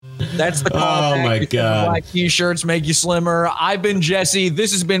That's the call. Oh, my God. Black t-shirts make you slimmer. I've been Jesse.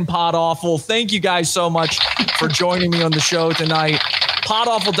 This has been Pod Awful. Thank you guys so much for joining me on the show tonight.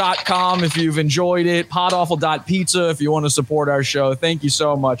 Podawful.com if you've enjoyed it. Podawful.pizza if you want to support our show. Thank you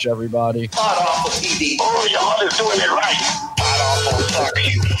so much, everybody. Pod Awful TV. Oh, y'all is doing it right. Pod Awful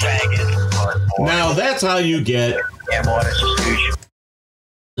sucks, you faggot. Now that's how you get.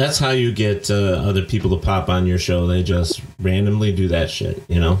 That's how you get other people to pop on your show. They just randomly do that shit,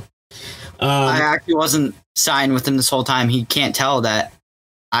 you know? I actually wasn't signed with him this whole time. He can't tell that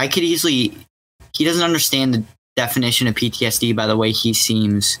I could easily... He doesn't understand the definition of PTSD by the way he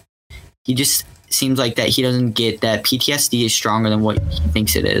seems. He just seems like that he doesn't get that PTSD is stronger than what he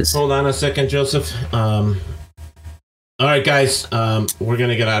thinks it is. Hold on a second, Joseph. All right, guys, we're going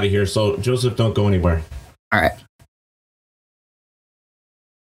to get out of here. So, Joseph, don't go anywhere. All right.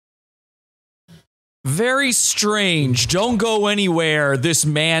 Very strange. Don't go anywhere, this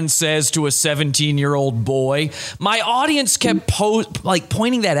man says to a 17-year-old boy. My audience kept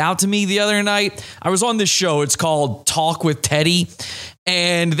pointing that out to me the other night. I was on this show. It's called Talk with Teddy,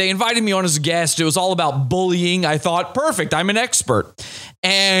 and they invited me on as a guest. It was all about bullying. I thought, perfect, I'm an expert.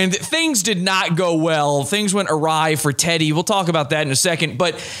 And things did not go well. Things went awry for Teddy. We'll talk about that in a second.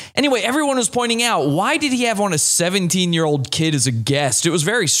 But anyway, everyone was pointing out, why did he have on a 17-year-old kid as a guest? It was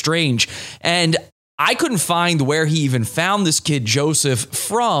very strange. And I couldn't find where he even found this kid Joseph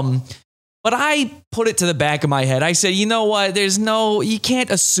from, but I put it to the back of my head. I said, you know what? You can't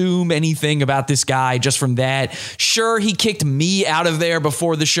assume anything about this guy just from that. Sure, he kicked me out of there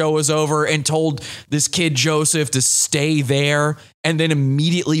before the show was over and told this kid Joseph to stay there, and then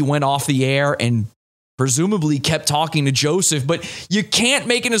immediately went off the air and presumably kept talking to Joseph, but you can't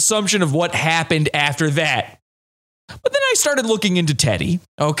make an assumption of what happened after that. But then I started looking into Teddy,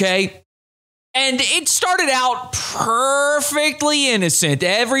 okay? And it started out perfectly innocent.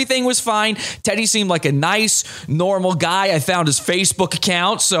 Everything was fine. Teddy seemed like a nice, normal guy. I found his Facebook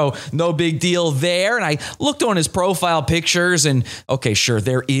account, so no big deal there. And I looked on his profile pictures, and okay, sure,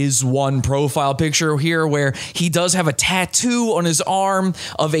 there is one profile picture here where he does have a tattoo on his arm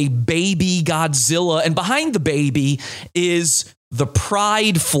of a baby Godzilla. And behind the baby is the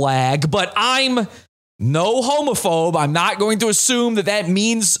pride flag, but I'm no homophobe. I'm not going to assume that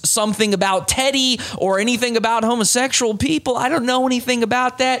means something about Teddy or anything about homosexual people. I don't know anything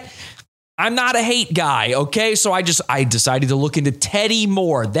about that. I'm not a hate guy, okay? So I decided to look into Teddy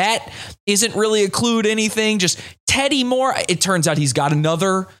more. That isn't really a clue to anything, just Teddy Moore. It turns out he's got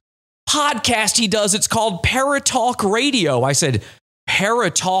another podcast he does. It's called Paratalk Radio. I said,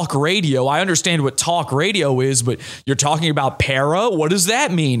 Paratalk Radio. I understand what talk radio is, but you're talking about para? What does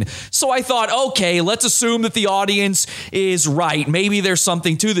that mean? So I thought, okay, let's assume that the audience is right. Maybe there's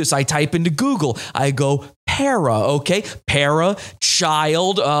something to this. I type into Google. I go, para, okay? Para,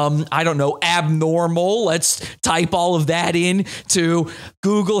 child, I don't know, abnormal. Let's type all of that in to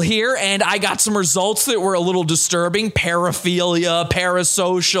Google here, and I got some results that were a little disturbing. Paraphilia,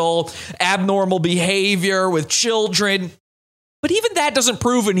 parasocial, abnormal behavior with children. But even that doesn't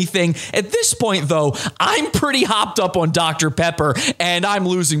prove anything. At this point, though, I'm pretty hopped up on Dr. Pepper, and I'm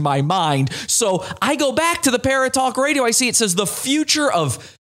losing my mind. So I go back to the Paratalk Radio. I see it says the future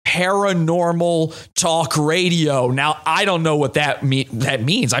of paranormal talk radio. Now, I don't know what that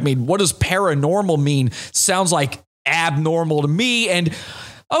means. I mean, what does paranormal mean? Sounds like abnormal to me. And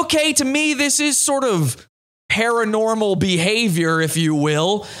okay, to me, this is sort of paranormal behavior, if you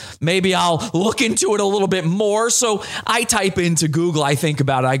will. Maybe I'll look into it a little bit more. So I type into Google, I think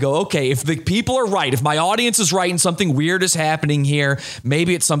about it. I go, okay, if the people are right, if my audience is right and something weird is happening here,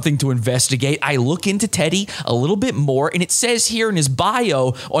 maybe it's something to investigate. I look into Teddy a little bit more, and it says here in his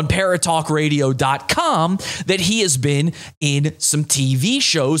bio on paratalkradio.com that he has been in some TV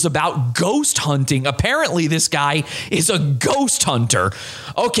shows about ghost hunting. Apparently, this guy is a ghost hunter.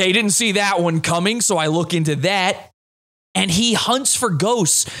 Okay, didn't see that one coming, so I look into that. And he hunts for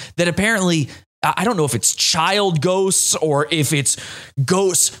ghosts that apparently, I don't know if it's child ghosts or if it's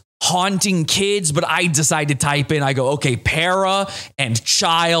ghosts haunting kids, but I decide to type in, I go, okay, para and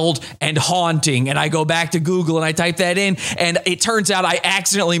child and haunting. And I go back to Google and I type that in. And it turns out I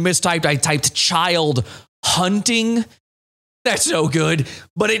accidentally mistyped. I typed child hunting. That's no good.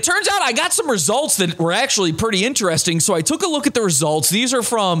 But it turns out I got some results that were actually pretty interesting. So I took a look at the results. These are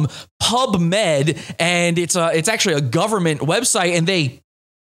from PubMed, and it's actually a government website, and they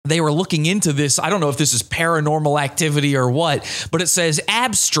were looking into this. I don't know if this is paranormal activity or what, but it says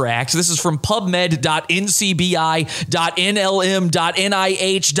abstract. This is from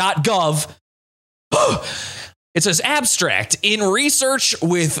pubmed.ncbi.nlm.nih.gov. It says abstract. In research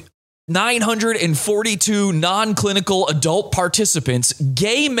with 942 non-clinical adult participants,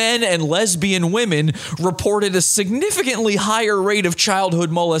 gay men and lesbian women, reported a significantly higher rate of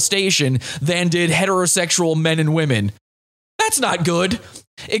childhood molestation than did heterosexual men and women. That's not good.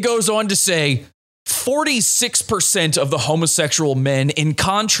 It goes on to say 46% of the homosexual men, in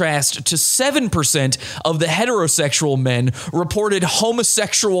contrast to 7% of the heterosexual men, reported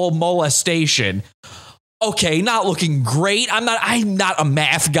homosexual molestation. Okay, not looking great. I'm not a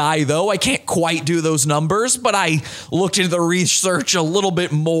math guy, though. I can't quite do those numbers, but I looked into the research a little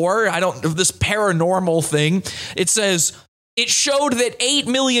bit more. This paranormal thing. It says it showed that 8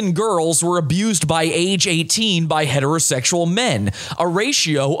 million girls were abused by age 18 by heterosexual men, a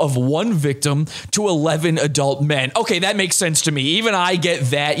ratio of 1 victim to 11 adult men. Okay, that makes sense to me. Even I get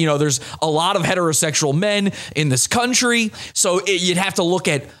that. There's a lot of heterosexual men in this country, so you'd have to look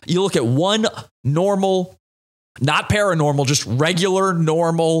at one normal, not paranormal, just regular,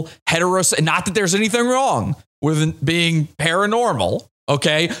 normal, heterosexual. Not that there's anything wrong with being paranormal.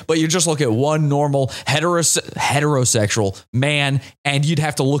 Okay, but you just look at one normal heterosexual man, and you'd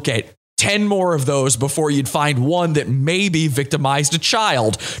have to look at 10 more of those before you'd find one that maybe victimized a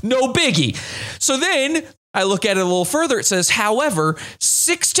child. No biggie. So then I look at it a little further. It says, however,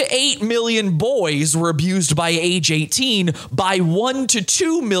 6 to 8 million boys were abused by age 18 by 1 to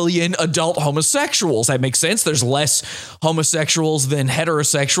 2 million adult homosexuals. That makes sense. There's less homosexuals than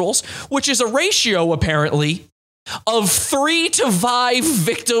heterosexuals, which is a ratio, apparently, of 3 to 5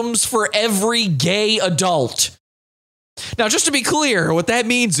 victims for every gay adult. Now, just to be clear, what that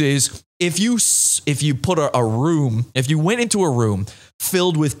means is if you put if you went into a room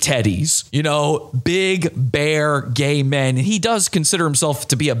filled with teddies, big bear gay men, and he does consider himself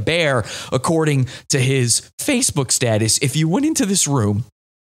to be a bear according to his Facebook status. If you went into this room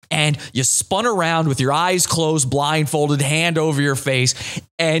and you spun around with your eyes closed, blindfolded, hand over your face,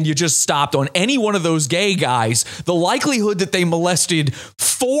 and you just stopped on any one of those gay guys, the likelihood that they molested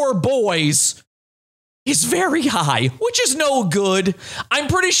 4 boys is very high, which is no good. I'm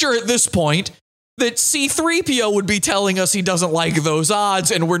pretty sure at this point that C-3PO would be telling us he doesn't like those odds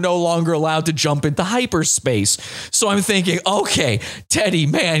and we're no longer allowed to jump into hyperspace. So I'm thinking, okay, Teddy,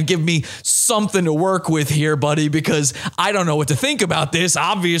 man, give me something to work with here, buddy, because I don't know what to think about this.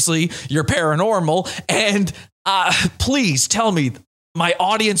 Obviously, you're paranormal, and please tell me my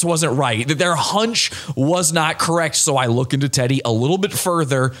audience wasn't right, that their hunch was not correct. So I look into Teddy a little bit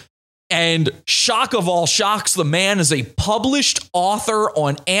further, and shock of all shocks, the man is a published author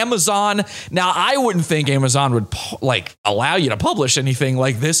on Amazon. Now, I wouldn't think Amazon would allow you to publish anything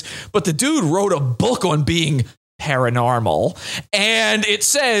like this, but the dude wrote a book on being paranormal. And it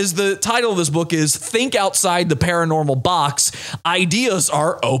says the title of this book is Think Outside the Paranormal Box. Ideas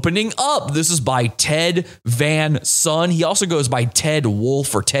are opening up. This is by Ted Van Son. He also goes by Ted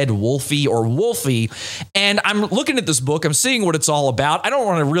Wolf or Ted Wolfie or Wolfie. And I'm looking at this book. I'm seeing what it's all about. I don't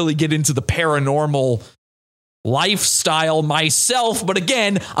want to really get into the paranormal lifestyle myself. But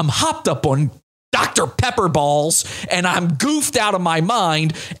again, I'm hopped up on Dr. Pepperballs, and I'm goofed out of my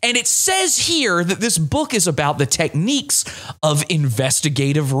mind. And it says here that this book is about the techniques of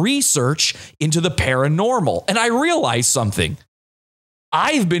investigative research into the paranormal. And I realized something.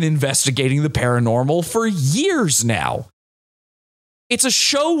 I've been investigating the paranormal for years now. It's a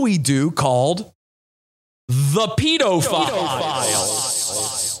show we do called The PEDO Files.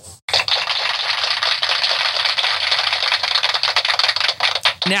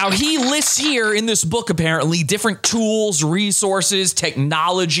 Now, he lists here in this book, apparently, different tools, resources,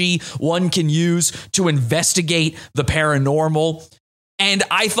 technology one can use to investigate the paranormal. And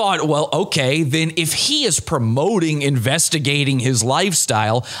I thought, well, okay, then if he is promoting investigating his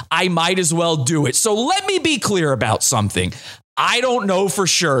lifestyle, I might as well do it. So let me be clear about something. I don't know for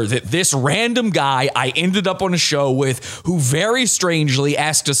sure that this random guy I ended up on a show with, who very strangely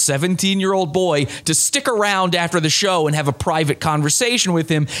asked a 17-year-old boy to stick around after the show and have a private conversation with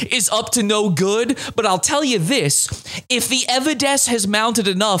him, is up to no good. But I'll tell you this, if the evidence has mounted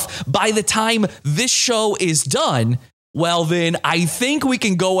enough by the time this show is done, well, then I think we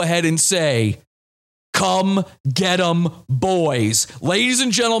can go ahead and say, come get 'em, boys. Ladies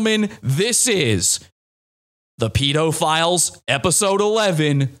and gentlemen, this is The PEDO Files, Episode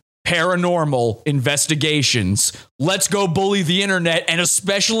 11, Paranormal Investigations. Let's go bully the internet, and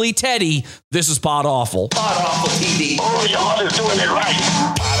especially Teddy. This is Pod Awful. Pod Awful TV. Oh, y'all is doing it right.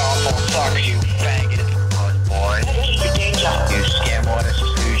 Pod Awful sucks, you faggot. Good boy. You scam artist,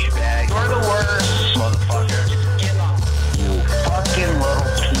 douchebag. You're the worst, motherfucker. You fucking little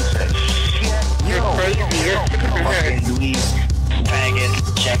piece of shit. You're crazy. You're fucking weak. Faggot,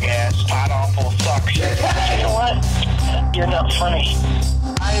 jackass, Pod Awful sucks. You know what? You're not funny.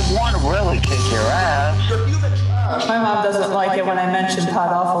 I want to really kick your ass. My mom doesn't like it when I mention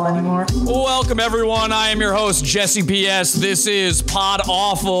Pod Awful anymore. Welcome, everyone. I am your host, Jesse P.S. This is Pod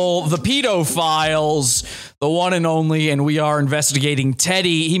Awful, the PEDO files, the one and only, and we are investigating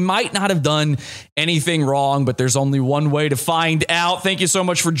Teddy. He might not have done anything wrong, but there's only one way to find out. Thank you so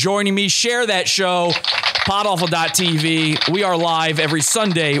much for joining me. Share that show, podawful.tv. We are live every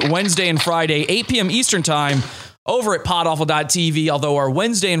Sunday, Wednesday, and Friday, 8 p.m. Eastern Time, over at podawful.tv, although our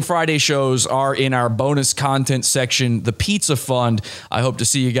Wednesday and Friday shows are in our bonus content section, the Pizza Fund. I hope to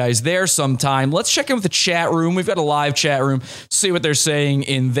see you guys there sometime. Let's check in with the chat room. We've got a live chat room. See what they're saying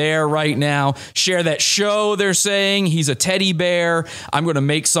in there right now. Share that show, they're saying. He's a teddy bear. I'm going to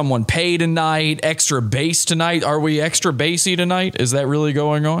make someone pay tonight. Extra bass tonight. Are we extra bassy tonight? Is that really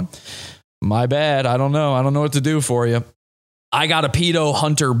going on? My bad. I don't know. I don't know what to do for you. I got a pedo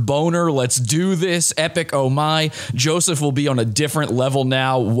hunter boner. Let's do this. Epic, oh my. Joseph will be on a different level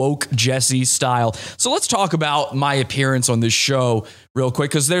now, woke Jesse style. So let's talk about my appearance on this show real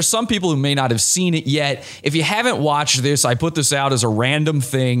quick, because there's some people who may not have seen it yet. If you haven't watched this, I put this out as a random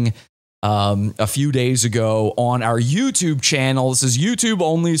thing a few days ago on our YouTube channel. This is YouTube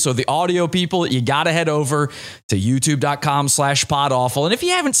only, so the audio people, you got to head over to youtube.com/podawful. And if you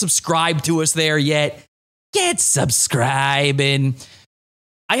haven't subscribed to us there yet, get subscribing.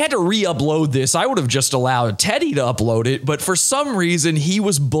 I had to re-upload this. I would have just allowed Teddy to upload it, but for some reason, he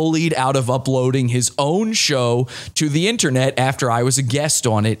was bullied out of uploading his own show to the internet after I was a guest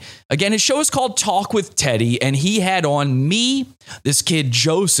on it. Again, his show is called Talk with Teddy, and he had on me, this kid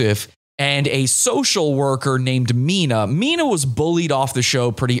Joseph, and a social worker named Mina. Mina was bullied off the show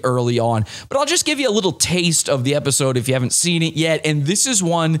pretty early on, but I'll just give you a little taste of the episode if you haven't seen it yet, and this is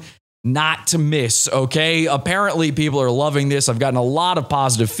one not to miss, okay? Apparently, people are loving this. I've gotten a lot of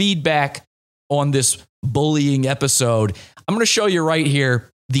positive feedback on this bullying episode. I'm going to show you right here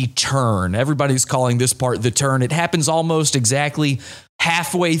the turn. Everybody's calling this part the turn. It happens almost exactly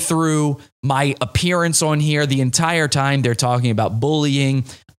halfway through my appearance on here. The entire time they're talking about bullying.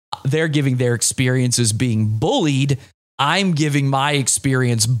 They're giving their experiences being bullied. I'm giving my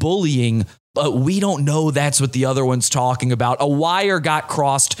experience bullying, but we don't know that's what the other one's talking about. A wire got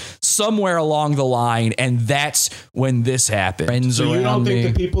crossed somewhere along the line, and that's when this happened. So you don't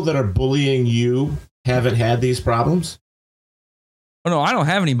think the people that are bullying you haven't had these problems? Oh, no, I don't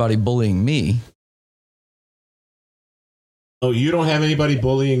have anybody bullying me. Oh, you don't have anybody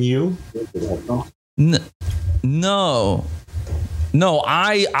bullying you? No. No,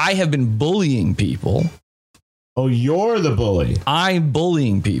 I have been bullying people. Oh, you're the bully. I'm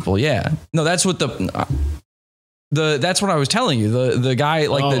bullying people. Yeah. No, that's what that's what I was telling you. The guy,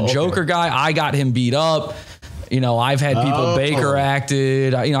 like the Joker guy, I got him beat up. You know, I've had people Baker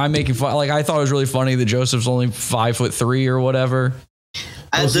acted. You know, I'm making fun. Like, I thought it was really funny that Joseph's only 5'3" or whatever.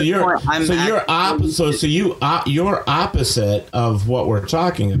 You're opposite of what we're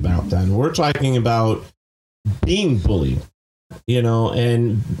talking about. Then we're talking about being bullied. You know,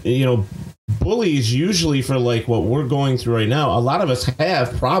 and you know, bullies usually, for like what we're going through right now, a lot of us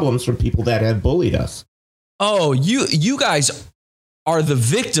have problems from people that have bullied us. Oh, you guys are the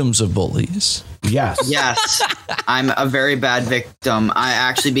victims of bullies. Yes. Yes. I'm a very bad victim. I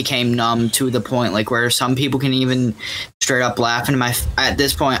actually became numb to the point like where some people can even straight up laugh in my at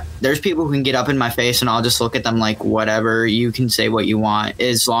this point. There's people who can get up in my face and I'll just look at them like, whatever, you can say what you want.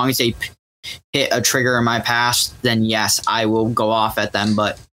 As long as they hit a trigger in my past, then yes, I will go off at them,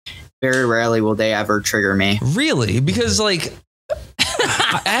 but very rarely will they ever trigger me. Really? Because like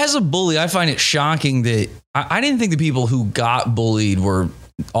as a bully, I find it shocking that I didn't think the people who got bullied were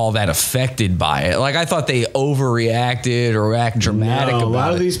all that affected by it. Like, I thought they overreacted or act dramatic about it. A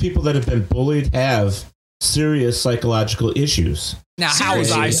lot of these people that have been bullied have serious psychological issues. Now, how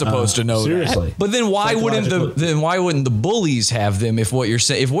was I supposed to know that? But then why wouldn't the bullies have them if what you're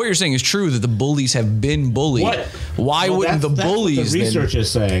saying is true, that the bullies have been bullied? Why wouldn't the bullies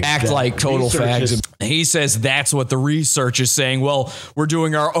act like total fags? He says that's what the research is saying. Well, we're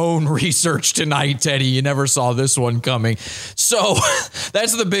doing our own research tonight, Teddy. You never saw this one coming. So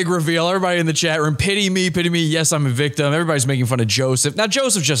that's the big reveal. Everybody in the chat room, pity me, pity me. Yes, I'm a victim. Everybody's making fun of Joseph. Now,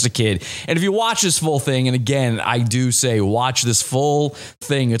 Joseph's just a kid. And if you watch this full thing, and again, I do say watch this full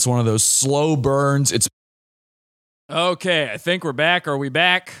thing. It's one of those slow burns. It's okay. I think we're back. Are we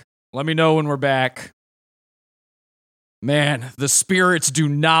back? Let me know when we're back. Man, the spirits do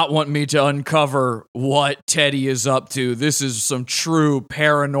not want me to uncover what Teddy is up to. This is some true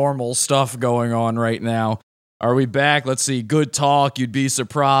paranormal stuff going on right now. Are we back? Let's see. Good talk. You'd be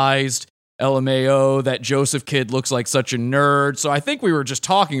surprised. LMAO, that Joseph kid looks like such a nerd. So I think we were just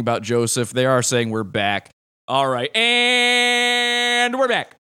talking about Joseph. They are saying we're back. All right. And we're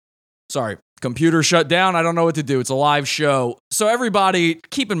back. Sorry, computer shut down. I don't know what to do. It's a live show. So everybody,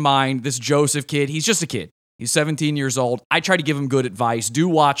 keep in mind, this Joseph kid, he's just a kid. He's 17 years old. I try to give him good advice. Do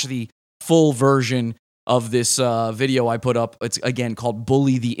watch the full version of this video I put up. It's, again, called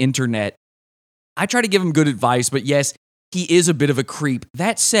Bully the Internet. I try to give him good advice, but yes, he is a bit of a creep.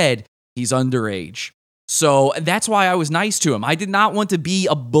 That said, he's underage. So that's why I was nice to him. I did not want to be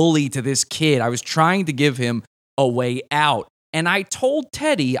a bully to this kid. I was trying to give him a way out. And I told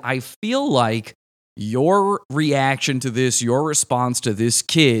Teddy, I feel like your reaction to this, your response to this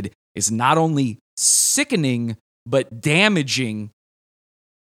kid is not only sickening, but damaging.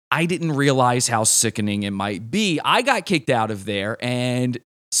 I didn't realize how sickening it might be. I got kicked out of there, and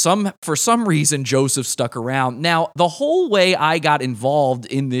for some reason, Joseph stuck around. Now, the whole way I got involved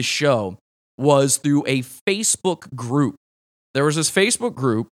in this show was through a Facebook group. There was this Facebook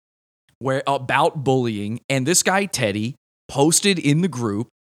group about bullying, and this guy, Teddy, posted in the group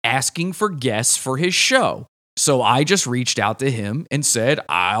asking for guests for his show. So I just reached out to him and said,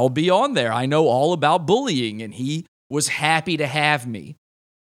 I'll be on there. I know all about bullying, and he was happy to have me.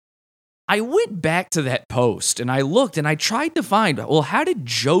 I went back to that post and I looked and I tried to find, well, how did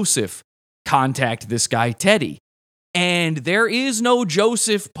Joseph contact this guy, Teddy? And there is no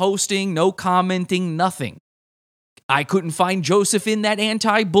Joseph posting, no commenting, nothing. I couldn't find Joseph in that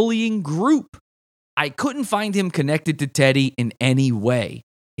anti-bullying group. I couldn't find him connected to Teddy in any way.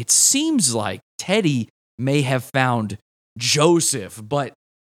 It seems like Teddy may have found Joseph, but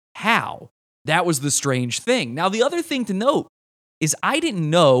how? That was the strange thing. Now, the other thing to note is I didn't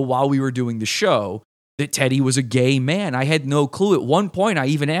know while we were doing the show that Teddy was a gay man. I had no clue. At one point, I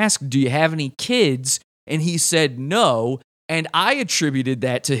even asked, do you have any kids? And he said no, and I attributed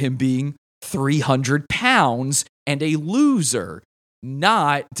that to him being 300 pounds and a loser,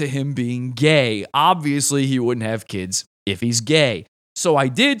 not to him being gay. Obviously, he wouldn't have kids if he's gay. So I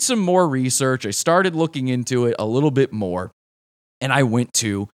did some more research. I started looking into it a little bit more, and I went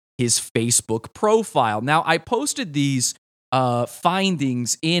to his Facebook profile. Now, I posted these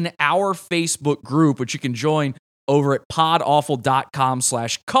findings in our Facebook group, which you can join over at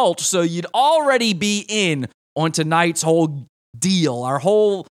podawful.com/cult. So you'd already be in on tonight's whole deal, our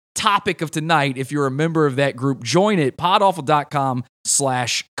whole topic of tonight. If you're a member of that group, join it,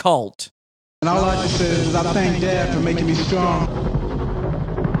 podawful.com/cult. And all I can say is I thank Dad for making me strong.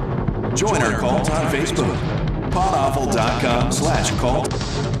 Join our cult on Facebook, podawful.com/cult.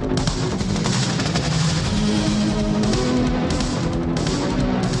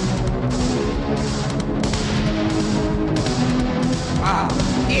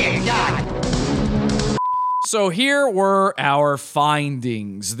 So here were our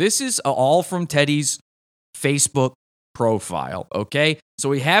findings. This is all from Teddy's Facebook profile, okay? So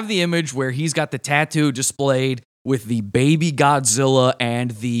we have the image where he's got the tattoo displayed with the baby Godzilla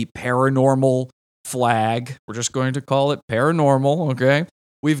and the paranormal flag. We're just going to call it paranormal, okay?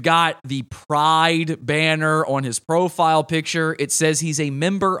 We've got the Pride banner on his profile picture. It says he's a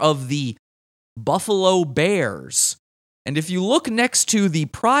member of the Buffalo Bears. And if you look next to the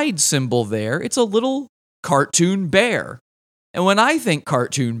Pride symbol there, it's a little cartoon bear. And when I think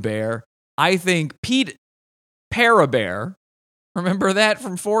cartoon bear, I think Parabear. Remember that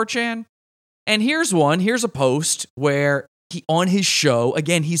from 4chan? And here's a post where he, on his show,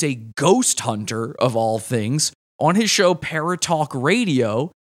 again, he's a ghost hunter of all things. On his show, Paratalk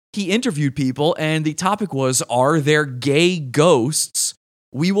Radio, he interviewed people, and the topic was, are there gay ghosts?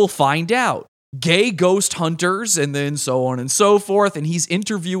 We will find out. Gay ghost hunters, and then so on and so forth. And he's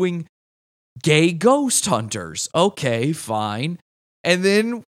interviewing gay ghost hunters. Okay, fine. And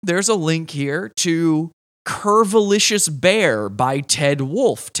then there's a link here to Curvilicious Bear by Ted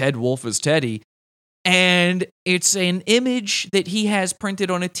Wolf. Ted Wolf is Teddy. And it's an image that he has printed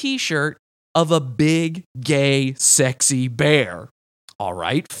on a t-shirt of a big, gay, sexy bear. All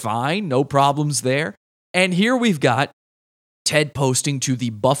right, fine. No problems there. And here we've got Ted posting to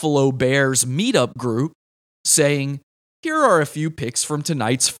the Buffalo Bears meetup group saying, here are a few pics from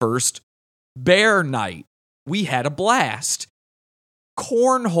tonight's first bear night. We had a blast.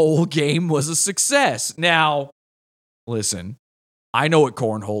 Cornhole game was a success. Now, listen, I know what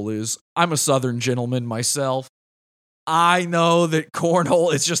cornhole is. I'm a Southern gentleman myself. I know that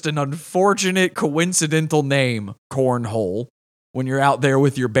cornhole is just an unfortunate coincidental name, cornhole, when you're out there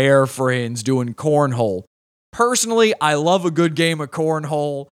with your bear friends doing cornhole. Personally, I love a good game of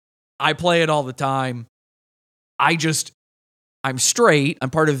cornhole. I play it all the time. I'm straight. I'm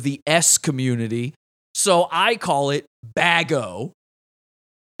part of the S community. So I call it Bago.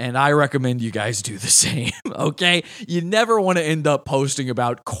 And I recommend you guys do the same, okay? You never want to end up posting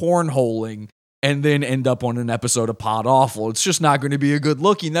about cornholing and then end up on an episode of Pod Awful. It's just not going to be a good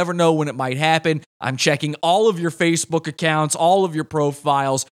look. You never know when it might happen. I'm checking all of your Facebook accounts, all of your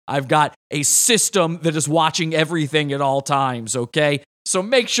profiles. I've got a system that is watching everything at all times, okay? So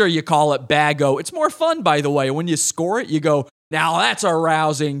make sure you call it Bago. It's more fun, by the way. When you score it, you go, now that's a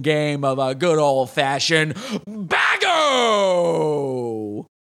rousing game of a good old-fashioned Bago!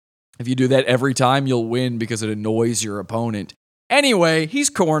 If you do that every time, you'll win because it annoys your opponent. Anyway, he's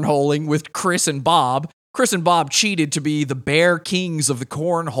cornholing with Chris and Bob. Chris and Bob cheated to be the Bear Kings of the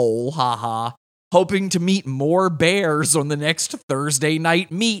cornhole, haha, hoping to meet more bears on the next Thursday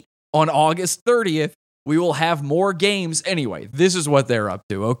night meet on August 30th. We will have more games. Anyway, this is what they're up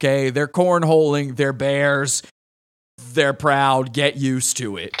to, okay? They're cornholing, they're bears, they're proud, get used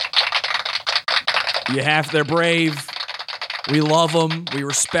to it. They're brave. We love them, we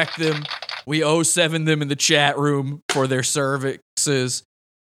respect them. We 07 them in the chat room for their services.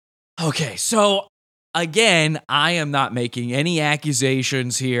 Okay, so again, I am not making any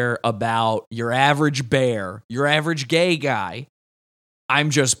accusations here about your average bear, your average gay guy.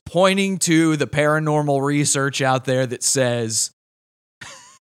 I'm just pointing to the paranormal research out there that says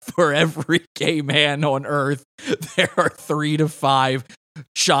for every gay man on Earth, there are 3 to 5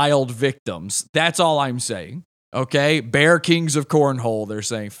 child victims. That's all I'm saying. Okay, Bear Kings of Cornhole, they're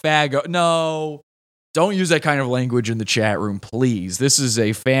saying faggo. No, don't use that kind of language in the chat room, please. This is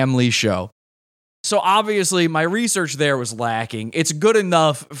a family show. So obviously, my research there was lacking. It's good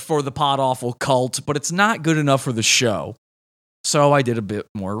enough for the Pod Awful cult, but it's not good enough for the show. So I did a bit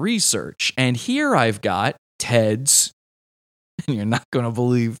more research. And here I've got Ted's, and you're not going to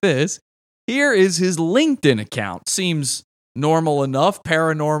believe this, here is his LinkedIn account. Seems normal enough,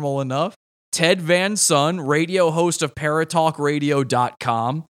 paranormal enough. Ted Van Son, radio host of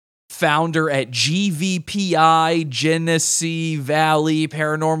paratalkradio.com, founder at GVPI, Genesee Valley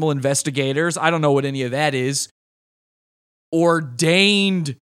Paranormal Investigators. I don't know what any of that is.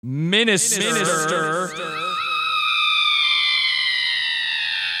 Ordained minister.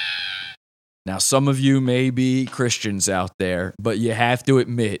 Now, some of you may be Christians out there, but you have to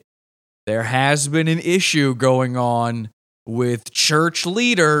admit, there has been an issue going on with church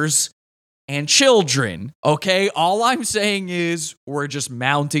leaders and children, okay? All I'm saying is we're just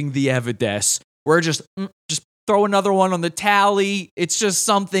mounting the evidence. We're just throw another one on the tally. It's just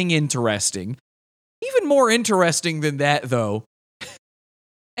something interesting. Even more interesting than that, though,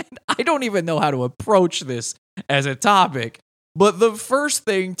 and I don't even know how to approach this as a topic, but the first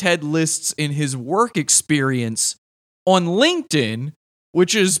thing Ted lists in his work experience on LinkedIn,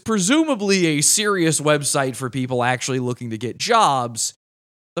 which is presumably a serious website for people actually looking to get jobs,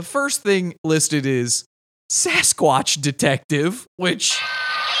 the first thing listed is Sasquatch detective, which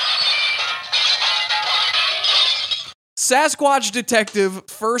Sasquatch detective,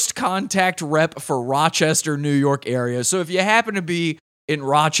 first contact rep for Rochester, New York area. So if you happen to be in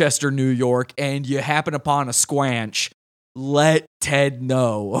Rochester, New York, and you happen upon a squanch, let Ted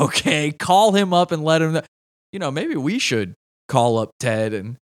know, okay? Call him up and let him know. You know, maybe we should call up Ted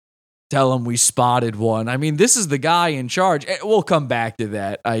and tell him we spotted one. I mean, this is the guy in charge. We'll come back to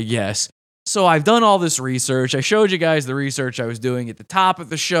that, I guess. So I've done all this research. I showed you guys the research I was doing at the top of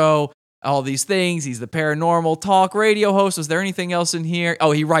the show. All these things. He's the paranormal talk radio host. Is there anything else in here?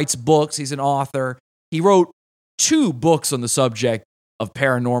 Oh, he writes books. He's an author. He wrote 2 books on the subject of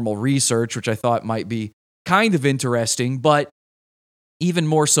paranormal research, which I thought might be kind of interesting. But even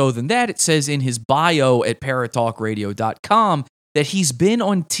more so than that, it says in his bio at paratalkradio.com that he's been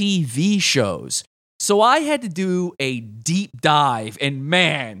on TV shows. So I had to do a deep dive, and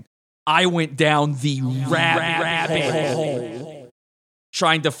man, I went down the rabbit hole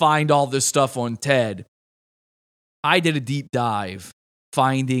trying to find all this stuff on Ted. I did a deep dive,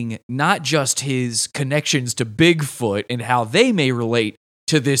 finding not just his connections to Bigfoot and how they may relate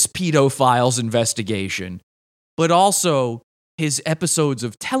to this pedophiles investigation, but also his episodes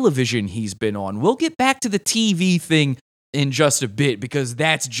of television he's been on. We'll get back to the TV thing in just a bit because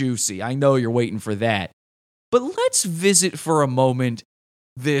that's juicy. I know you're waiting for that. But let's visit for a moment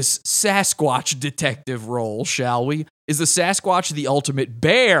this Sasquatch detective role, shall we? Is the Sasquatch the ultimate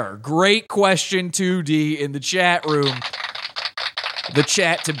bear? Great question, 2D, in the chat room. The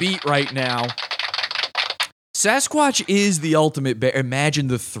chat to beat right now. Sasquatch is the ultimate bear. Imagine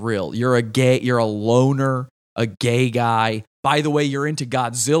the thrill. You're a loner, a gay guy. By the way, you're into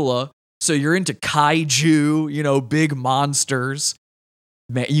Godzilla. So you're into kaiju, big monsters.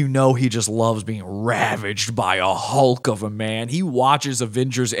 Man, he just loves being ravaged by a hulk of a man. He watches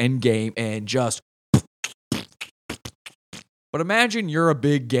Avengers Endgame and just... But imagine you're a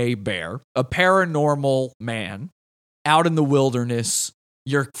big gay bear, a paranormal man, out in the wilderness,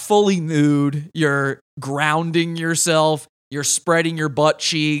 You're fully nude. You're grounding yourself. You're spreading your butt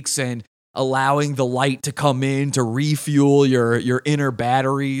cheeks and allowing the light to come in to refuel your inner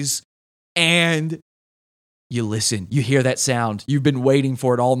batteries. And you listen. You hear that sound. You've been waiting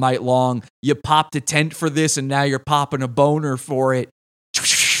for it all night long. You popped a tent for this, and now you're popping a boner for it.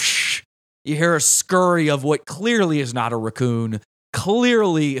 You hear a scurry of what clearly is not a raccoon,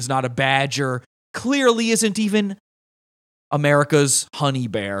 clearly is not a badger, clearly isn't even America's honey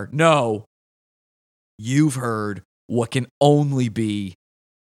bear. No, you've heard what can only be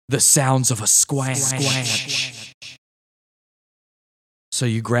the sounds of a squanch. So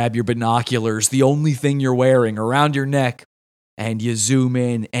you grab your binoculars, the only thing you're wearing, around your neck, and you zoom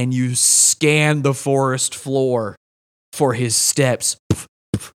in and you scan the forest floor for his steps.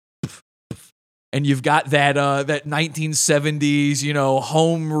 And you've got that 1970s,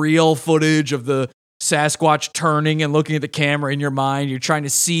 home reel footage of the Sasquatch turning and looking at the camera in your mind. You're trying to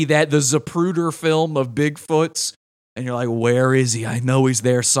see the Zapruder film of Bigfoot's. And you're like, where is he? I know he's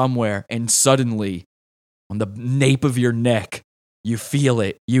there somewhere. And suddenly, on the nape of your neck, you feel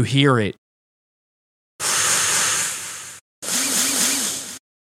it. You hear it.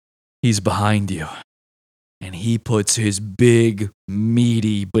 He's behind you. And he puts his big,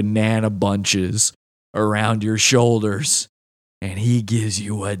 meaty banana bunches around your shoulders. And he gives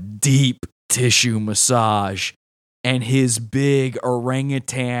you a deep tissue massage. And his big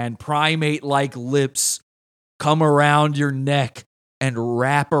orangutan primate-like lips come around your neck and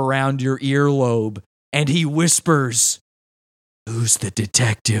wrap around your earlobe. And he whispers, "Who's the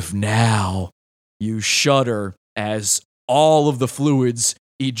detective now?" You shudder as all of the fluids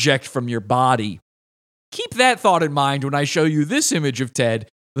eject from your body. Keep that thought in mind when I show you this image of Ted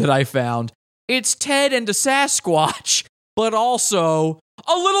that I found. It's Ted and a Sasquatch, but also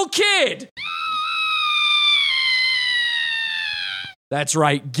a little kid. That's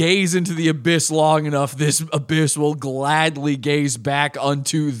right. Gaze into the abyss long enough, this abyss will gladly gaze back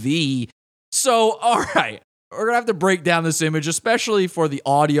unto thee. So, all right, we're going to have to break down this image, especially for the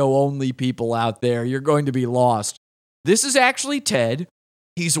audio-only people out there. You're going to be lost. This is actually Ted.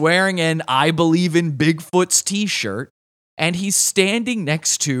 He's wearing an I Believe in Bigfoot's t-shirt, and he's standing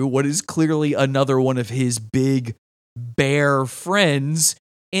next to what is clearly another one of his big bear friends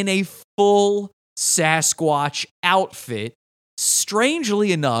in a full Sasquatch outfit.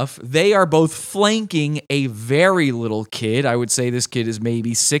 Strangely enough, they are both flanking a very little kid. I would say this kid is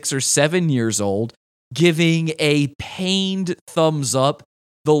maybe 6 or 7 years old, giving a pained thumbs up.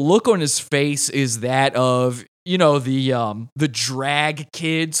 The look on his face is that of, the drag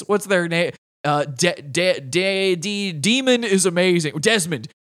kids. What's their name? Demon is amazing.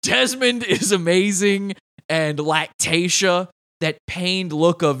 Desmond is amazing. And Lactatia, that pained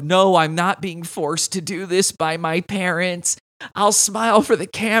look of, no, I'm not being forced to do this by my parents. I'll smile for the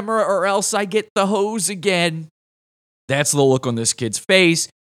camera or else I get the hose again. That's the look on this kid's face.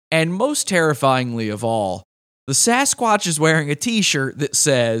 And most terrifyingly of all, the Sasquatch is wearing a t-shirt that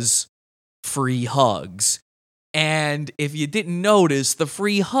says, "Free hugs." And if you didn't notice, the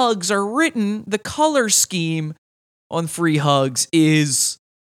free hugs are written, the color scheme on free hugs is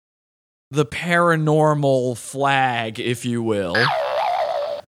the paranormal flag, if you will.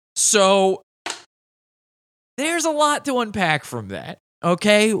 So there's a lot to unpack from that,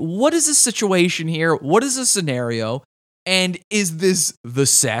 okay? What is the situation here? What is the scenario? And is this the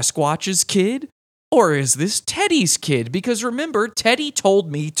Sasquatch's kid? Or is this Teddy's kid? Because remember, Teddy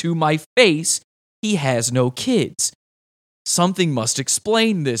told me to my face he has no kids. Something must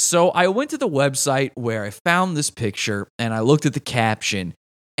explain this. So I went to the website where I found this picture and I looked at the caption.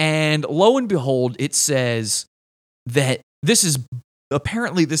 And lo and behold, it says that this is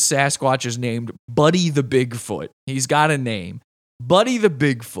apparently this Sasquatch is named Buddy the Bigfoot. He's got a name, Buddy the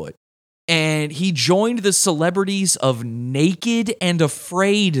Bigfoot. And he joined the celebrities of Naked and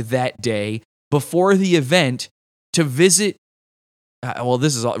Afraid that day before the event to visit.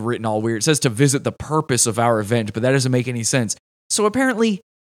 This is written all weird. It says to visit the purpose of our event, but that doesn't make any sense. So apparently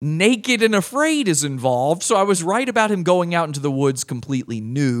Naked and Afraid is involved. So I was right about him going out into the woods completely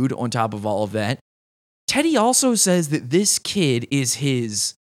nude on top of all of that. Teddy also says that this kid is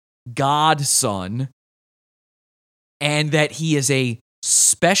his godson and that he is a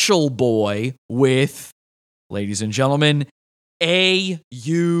special boy with, ladies and gentlemen,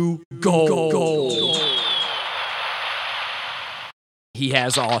 AU gold. He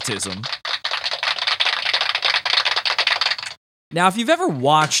has autism. Now, if you've ever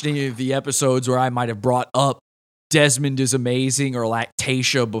watched any of the episodes where I might have brought up Desmond is Amazing or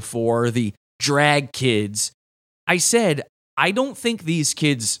Lactatia before, the drag kids, I said, I don't think these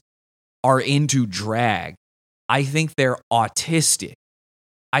kids are into drag. I think they're autistic.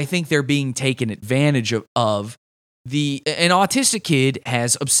 I think they're being taken advantage of. An autistic kid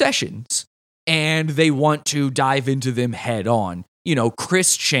has obsessions, and they want to dive into them head on.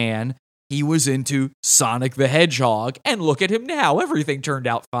 Chris Chan, he was into Sonic the Hedgehog, and look at him now. Everything turned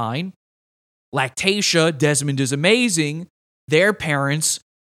out fine. Lactatia, Desmond is amazing. Their parents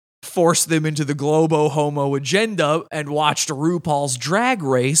forced them into the Globo Homo agenda and watched RuPaul's Drag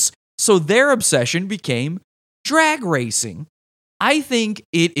Race, so their obsession became drag racing. I think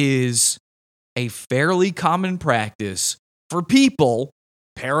it is a fairly common practice for people,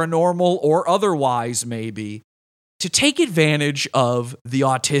 paranormal or otherwise maybe, to take advantage of the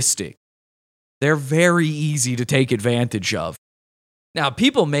autistic. They're very easy to take advantage of. Now,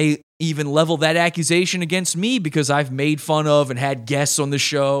 people may even level that accusation against me because I've made fun of and had guests on the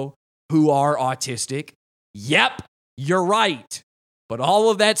show who are autistic. Yep, you're right. But all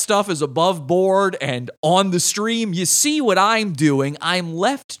of that stuff is above board, and on the stream, you see what I'm doing. I'm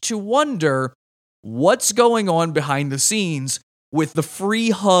left to wonder what's going on behind the scenes with the free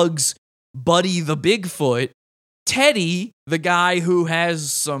hugs Buddy the Bigfoot, Teddy, the guy who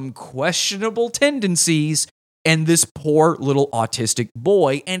has some questionable tendencies, and this poor little autistic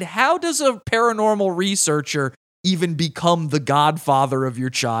boy. And how does a paranormal researcher even become the godfather of your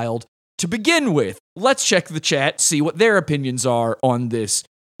child to begin with? Let's check the chat, see what their opinions are on this.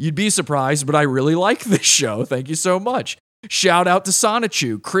 You'd be surprised, but I really like this show. Thank you so much. Shout out to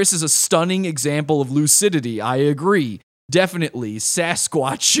Sonichu. Chris is a stunning example of lucidity. I agree. Definitely.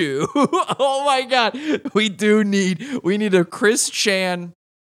 Sasquatchu. Oh my God. We need a Chris Chan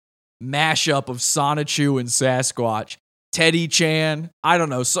mashup of Sonichu and Sasquatch. Teddy Chan. I don't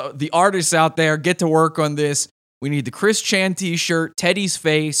know. So the artists out there, get to work on this. We need the Chris Chan t-shirt, Teddy's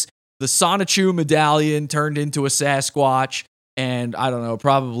face, the Sonichu medallion turned into a Sasquatch, and I don't know,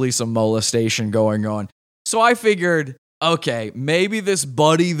 probably some molestation going on. So I figured, okay, maybe this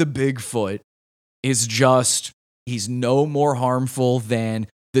Buddy the Bigfoot is just, he's no more harmful than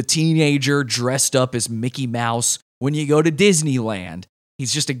the teenager dressed up as Mickey Mouse when you go to Disneyland.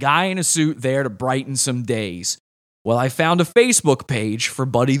 He's just a guy in a suit there to brighten some days. Well, I found a Facebook page for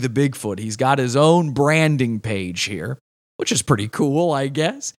Buddy the Bigfoot. He's got his own branding page here, which is pretty cool, I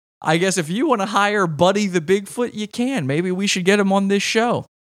guess. I guess if you want to hire Buddy the Bigfoot, you can. Maybe we should get him on this show.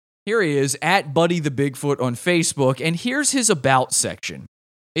 Here he is, at Buddy the Bigfoot on Facebook, and here's his About section.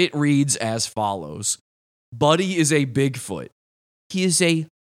 It reads as follows. Buddy is a Bigfoot. He is a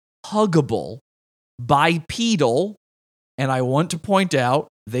huggable bipedal, and I want to point out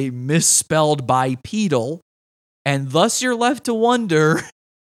they misspelled bipedal, and thus you're left to wonder,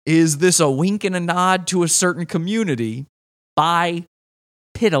 is this a wink and a nod to a certain community?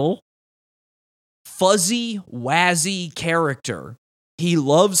 Bipedal, fuzzy, wazzy character. He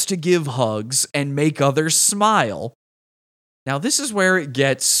loves to give hugs and make others smile. Now, this is where it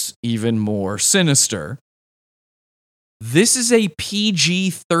gets even more sinister. This is a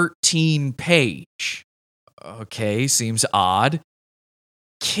PG-13 page. Okay, seems odd.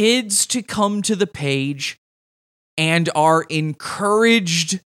 Kids to come to the page and are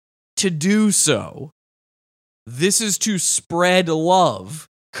encouraged to do so. This is to spread love,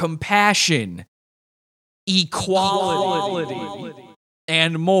 compassion, equality,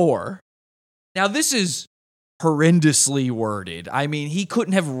 and more. Now, this is horrendously worded. I mean, he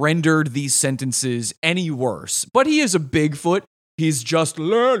couldn't have rendered these sentences any worse. But he is a Bigfoot. He's just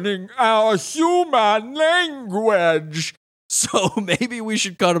learning our human language. So maybe we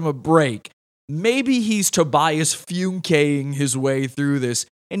should cut him a break. Maybe he's Tobias Funkeing his way through this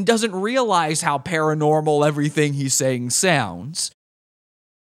and doesn't realize how paranormal everything he's saying sounds.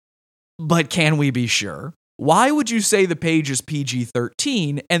 But can we be sure? Why would you say the page is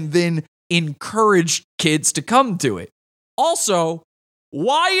PG-13 and then encourage kids to come to it? Also,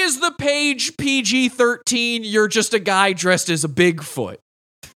 why is the page PG-13? You're just a guy dressed as a Bigfoot.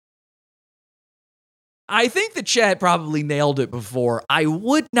 I think the chat probably nailed it before. I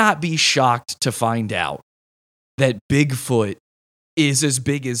would not be shocked to find out that Bigfoot is as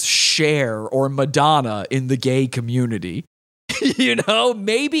big as Cher or Madonna in the gay community. You know,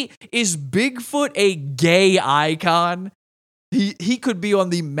 maybe is Bigfoot a gay icon? He could be on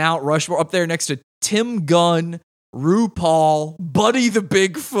the Mount Rushmore up there next to Tim Gunn, RuPaul, Buddy the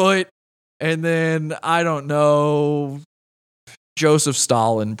Bigfoot, and then, I don't know, Joseph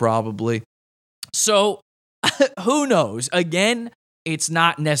Stalin probably. So, who knows? Again, it's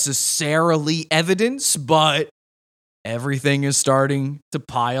not necessarily evidence, but everything is starting to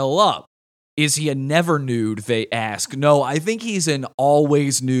pile up. Is he a never nude, they ask? No, I think he's an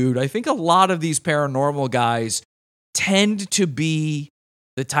always nude. I think a lot of these paranormal guys tend to be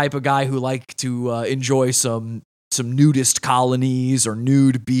the type of guy who like to enjoy some some nudist colonies or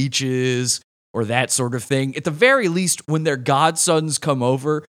nude beaches or that sort of thing. At the very least, when their godsons come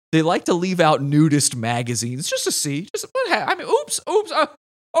over, they like to leave out nudist magazines just to see. Oops. Oh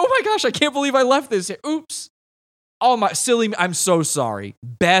my gosh, I can't believe I left this here. Oops. Oh my, silly, I'm so sorry.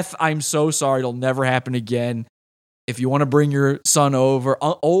 Beth, I'm so sorry. It'll never happen again. If you want to bring your son over,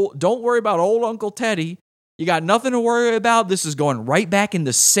 don't worry about old Uncle Teddy. You got nothing to worry about. This is going right back in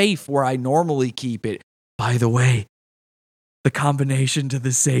the safe where I normally keep it. By the way, the combination to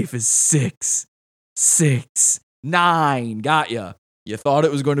the safe is 669. Got ya. You thought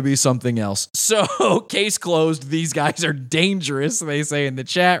it was going to be something else. So, case closed. These guys are dangerous, they say in the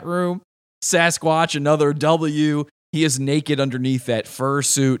chat room. Sasquatch, another W. He is naked underneath that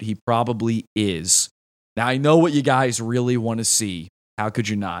fursuit. He probably is. Now, I know what you guys really want to see. How could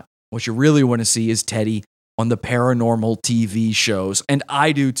you not? What you really want to see is Teddy on the paranormal TV shows, and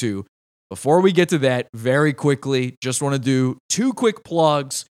I do too. Before we get to that, very quickly, just want to do 2 quick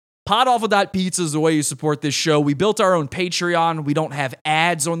plugs. Podawful.pizza is the way you support this show. We built our own Patreon. We don't have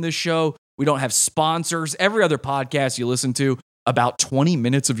ads on this show. We don't have sponsors. Every other podcast you listen to, about 20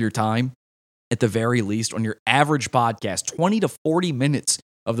 minutes of your time, at the very least, on your average podcast, 20 to 40 minutes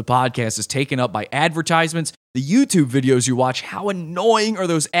of the podcast is taken up by advertisements. The YouTube videos you watch, how annoying are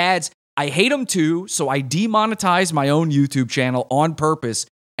those ads? I hate them too, so I demonetized my own YouTube channel on purpose,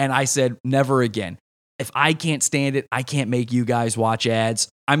 and I said, never again. If I can't stand it, I can't make you guys watch ads.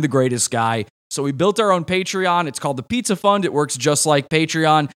 I'm the greatest guy. So we built our own Patreon. It's called the Pizza Fund. It works just like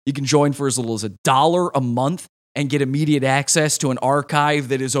Patreon. You can join for as little as $1 a month and get immediate access to an archive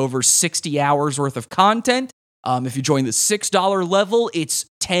that is over 60 hours worth of content. If you join the $6 level, it's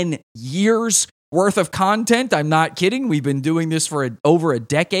 10 years worth of content. I'm not kidding. We've been doing this for over a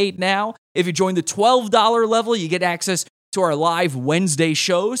decade now. If you join the $12 level, you get access to our live Wednesday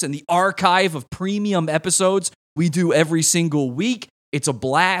shows and the archive of premium episodes we do every single week. It's a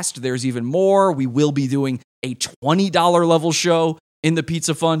blast. There's even more. We will be doing a $20 level show in the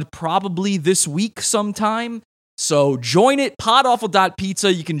Pizza Fund probably this week sometime. So join it,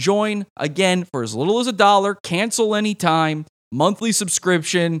 podawful.pizza. You can join, again, for as little as $1, cancel anytime, monthly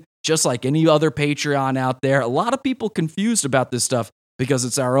subscription, just like any other Patreon out there. A lot of people confused about this stuff because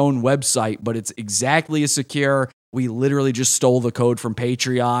it's our own website, but it's exactly as secure. We literally just stole the code from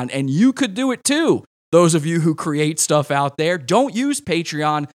Patreon, and you could do it too. Those of you who create stuff out there, don't use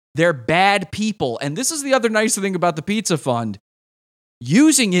Patreon. They're bad people. And this is the other nice thing about the Pizza Fund.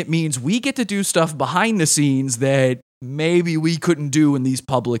 Using it means we get to do stuff behind the scenes that maybe we couldn't do in these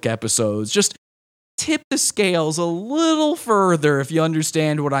public episodes. Just tip the scales a little further if you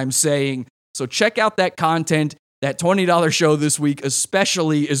understand what I'm saying. So check out that content. That $20 show this week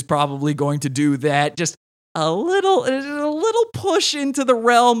especially is probably going to do that. Just a little push into the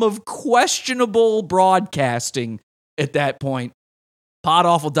realm of questionable broadcasting at that point.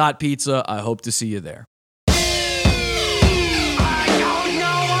 Podawful.pizza. I hope to see you there.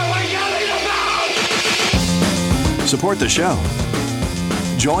 Support the show.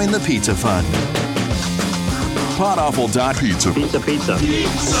 Join the Pizza Fund. Podawful.pizza. Pizza.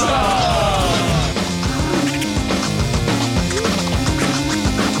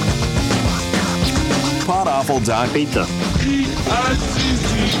 Podawful.pizza.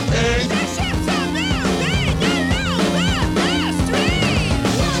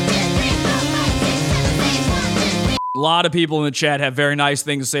 A lot of people in the chat have very nice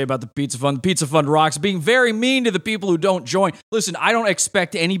things to say about the Pizza Fund. The Pizza Fund rocks, being very mean to the people who don't join. Listen, I don't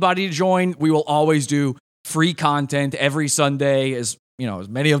expect anybody to join. We will always do free content every Sunday, as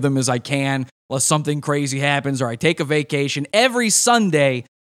many of them as I can, unless something crazy happens or I take a vacation. Every Sunday,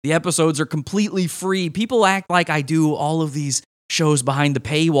 the episodes are completely free. People act like I do all of these shows behind the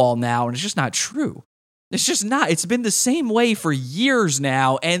paywall now, and it's just not true. It's just not. It's been the same way for years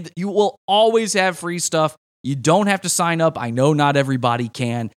now, and you will always have free stuff. You don't have to sign up. I know not everybody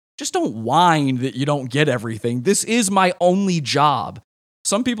can. Just don't whine that you don't get everything. This is my only job.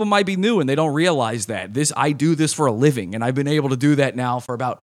 Some people might be new and they don't realize that. I do this for a living, and I've been able to do that now for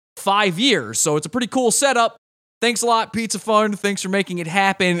about 5 years. So it's a pretty cool setup. Thanks a lot, Pizza Fund. Thanks for making it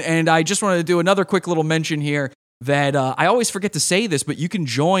happen. And I just wanted to do another quick little mention here that I always forget to say this, but you can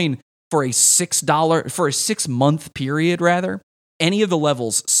join for a $6-month period, rather. Any of the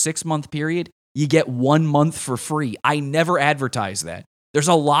levels, 6-month period. You get 1 month for free. I never advertise that. There's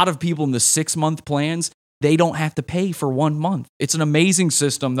a lot of people in the 6-month plans. They don't have to pay for 1 month. It's an amazing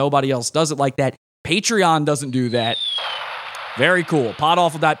system. Nobody else does it like that. Patreon doesn't do that. Very cool.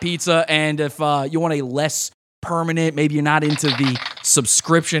 Podawful.pizza. And if you want a less permanent, maybe you're not into the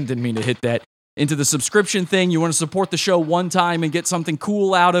subscription, didn't mean to hit that, into the subscription thing, you want to support the show one time and get something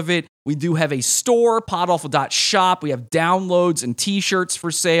cool out of it, We do have a store, podawful.shop. We have downloads and t-shirts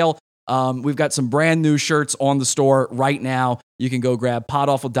for sale. We've got some brand new shirts on the store right now. You can go grab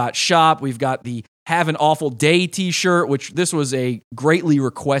podawful.shop. We've got the Have an Awful Day t-shirt, which this was a greatly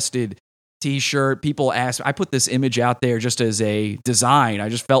requested t-shirt. People asked, I put this image out there just as a design. I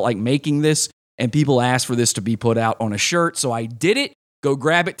just felt like making this, and people asked for this to be put out on a shirt, so I did it. Go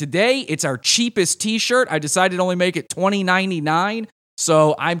grab it today. It's our cheapest t-shirt. I decided to only make it $20.99.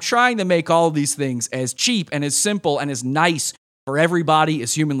 So I'm trying to make all of these things as cheap and as simple and as nice for everybody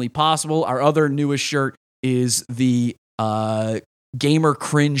as humanly possible. Our other newest shirt is the Gamer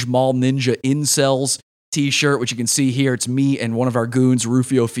Cringe Mall Ninja Incels t-shirt, which you can see here. It's me and one of our goons,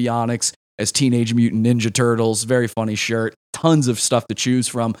 Rufio Phoenix, as Teenage Mutant Ninja Turtles. Very funny shirt. Tons of stuff to choose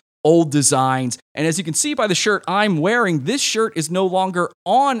from. Old designs. And as you can see by the shirt I'm wearing, this shirt is no longer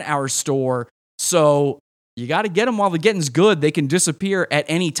on our store. So you got to get them while the getting's good. They can disappear at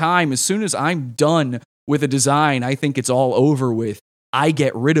any time. As soon as I'm done with a design, I think it's all over with, I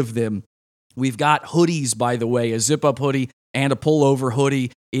get rid of them. We've got hoodies, by the way, a zip-up hoodie and a pullover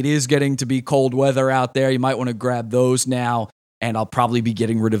hoodie. It is getting to be cold weather out there. You might want to grab those now, and I'll probably be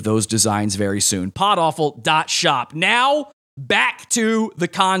getting rid of those designs very soon. Podawful.shop. Now, back to the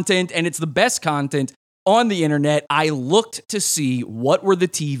content, and it's the best content on the internet. I looked to see what were the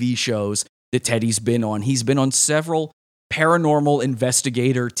TV shows that Teddy's been on. He's been on several paranormal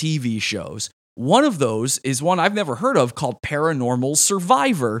investigator TV shows. One of those is one I've never heard of called Paranormal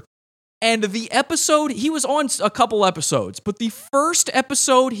Survivor. And the episode, he was on a couple episodes, but the first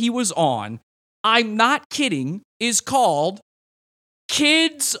episode he was on, I'm not kidding, is called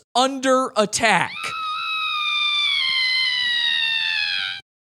Kids Under Attack.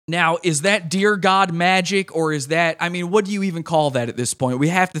 Now, is that Dear God magic, or is that, I mean, what do you even call that at this point? We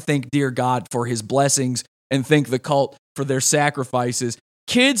have to thank Dear God for his blessings and thank the cult for their sacrifices.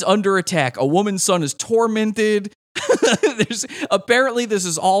 Kids Under Attack. A woman's son is tormented. Apparently, this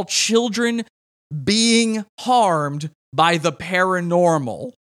is all children being harmed by the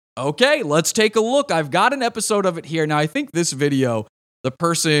paranormal. Okay, let's take a look. I've got an episode of it here. Now, I think this video, the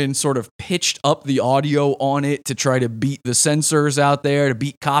person sort of pitched up the audio on it to try to beat the censors out there, to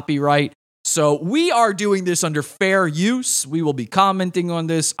beat copyright. So we are doing this under fair use. We will be commenting on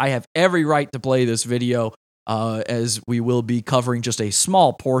this. I have every right to play this video, as we will be covering just a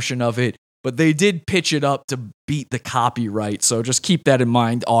small portion of it. But they did pitch it up to beat the copyright. So just keep that in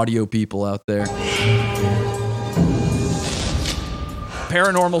mind, audio people out there.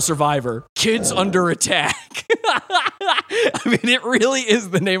 Paranormal Survivor, Kids Under Attack. I mean, it really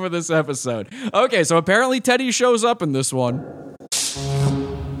is the name of this episode. Okay, so apparently Teddy shows up in this one.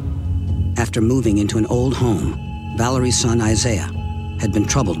 After moving into an old home, Valerie's son Isaiah had been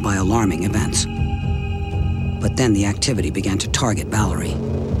troubled by alarming events. But then the activity began to target Valerie.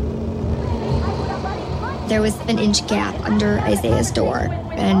 There was an inch gap under Isaiah's door,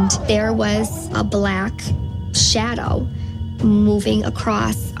 and there was a black shadow moving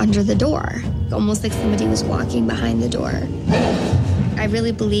across under the door, almost like somebody was walking behind the door. I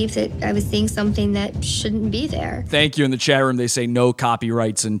really believe that I was seeing something that shouldn't be there. Thank you. In the chat room, they say no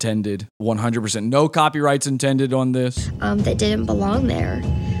copyrights intended. 100%. No copyrights intended on this. That didn't belong there.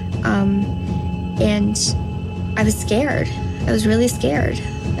 And I was scared. I was really scared.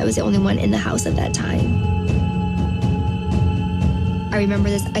 I was the only one in the house at that time. I remember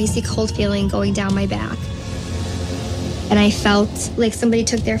this icy cold feeling going down my back. And I felt like somebody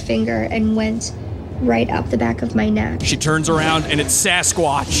took their finger and went right up the back of my neck. She turns around and it's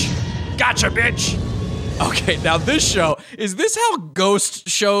Sasquatch. Gotcha, bitch. Okay, now this show, is this how ghost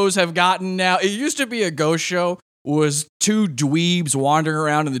shows have gotten now? It used to be a ghost show, was two dweebs wandering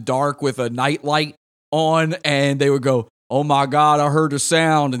around in the dark with a nightlight on, and they would go, oh my God, I heard a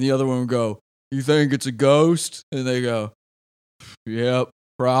sound. And the other one would go, you think it's a ghost? And they go, yep,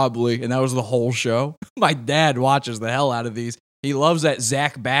 probably. And that was the whole show. My dad watches the hell out of these. He loves that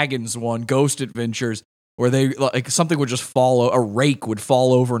Zach Baggins one, Ghost Adventures, where they like something would just fall, a rake would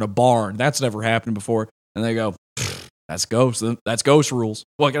fall over in a barn. That's never happened before. And they go, that's ghost. That's ghost rules.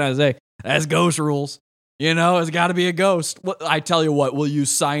 What can I say? That's ghost rules. You know, it's got to be a ghost. I tell you what, we'll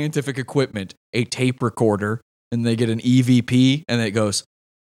use scientific equipment, a tape recorder, and they get an EVP, and it goes,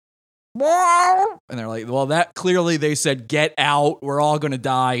 and they're like, well, that clearly they said, get out. We're all going to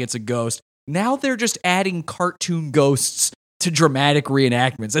die. It's a ghost. Now they're just adding cartoon ghosts to dramatic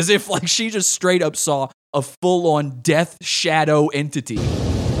reenactments, as if like she just straight up saw a full-on death shadow entity.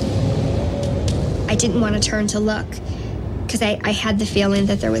 I didn't want to turn to look because I had the feeling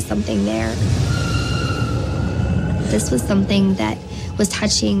that there was something there. This was something that was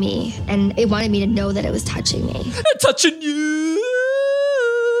touching me, and it wanted me to know that it was touching me. Touching you.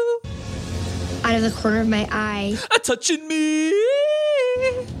 out of the corner of my eye, touching me.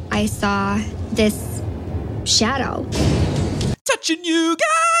 I saw this shadow. Touching you,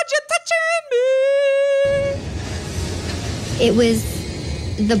 God, you're touching me. It was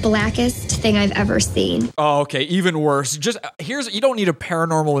the blackest thing I've ever seen. Oh, okay, even worse. You don't need a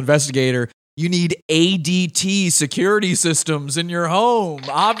paranormal investigator. You need ADT security systems in your home,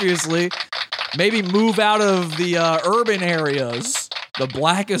 obviously. Maybe move out of the urban areas. The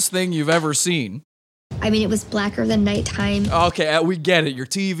blackest thing you've ever seen. I mean, it was blacker than nighttime. Okay, we get it. Your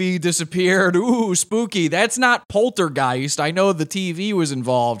TV disappeared. Ooh, spooky. That's not poltergeist. I know the TV was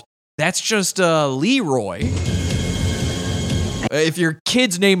involved. That's just Leroy. If your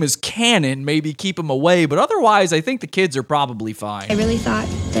kid's name is Cannon, maybe keep him away. But otherwise, I think the kids are probably fine. I really thought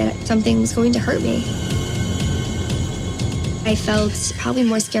that something was going to hurt me. I felt probably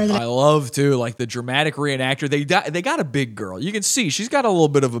more scared than I love, too, like the dramatic reenactor. They got a big girl. You can see she's got a little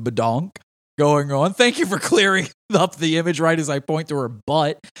bit of a badonk going on. Thank you for clearing up the image right as I point to her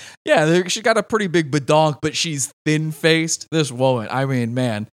butt. Yeah, she got a pretty big badonk, but she's thin-faced. This woman, I mean,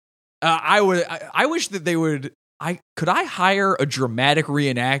 man. I wish that they would... Could I hire a dramatic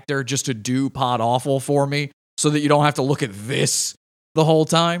reenactor just to do Pod Awful for me so that you don't have to look at this the whole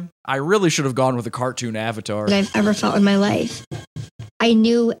time? I really should have gone with a cartoon avatar. that I've ever felt in my life. I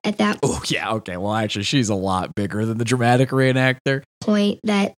knew at that Oh, yeah, okay. Well, actually, she's a lot bigger than the dramatic reenactor. point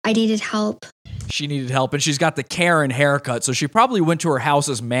that I needed help. She needed help, and she's got the Karen haircut, so she probably went to her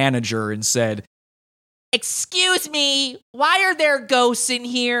house's manager and said, "Excuse me, why are there ghosts in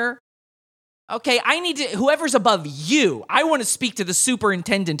here? Okay, I need to, whoever's above you, I want to speak to the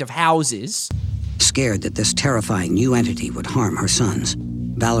superintendent of houses." Scared that this terrifying new entity would harm her sons,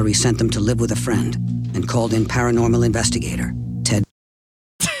 Valerie sent them to live with a friend and called in paranormal investigator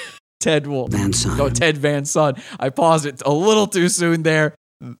Ted Van Son. I paused it a little too soon there.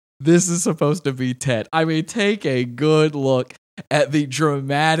 This is supposed to be Ted. I mean, take a good look at the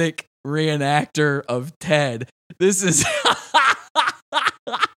dramatic reenactor of Ted. This is...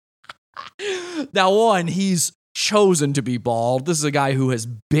 Now, one, he's chosen to be bald. This is a guy who has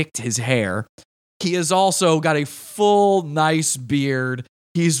bicked his hair. He has also got a full, nice beard.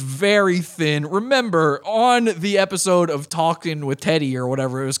 He's very thin. Remember, on the episode of Talking with Teddy or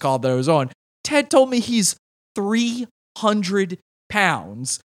whatever it was called that I was on, Ted told me he's 300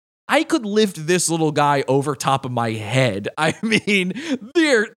 pounds. I could lift this little guy over top of my head. I mean,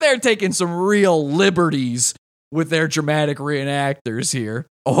 they're taking some real liberties with their dramatic reenactors here.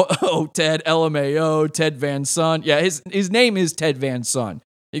 Oh, Ted, LMAO, Ted Van Son. Yeah, his name is Ted Van Son.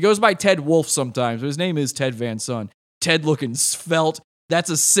 He goes by Ted Wolf sometimes, but his name is Ted Van Son. Ted looking svelte. That's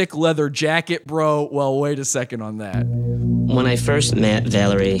a sick leather jacket, bro. Well, wait a second on that. When I first met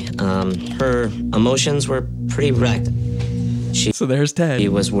Valerie, her emotions were pretty wrecked. So there's Ted. She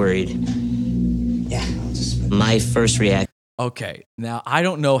was worried. Yeah, my first reaction. Okay, now I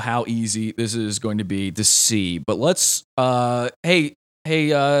don't know how easy this is going to be to see, but let's, hey,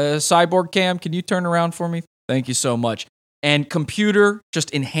 Cyborg Cam, can you turn around for me? Thank you so much. And computer,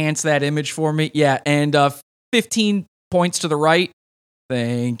 just enhance that image for me. Yeah, and 15 points to the right.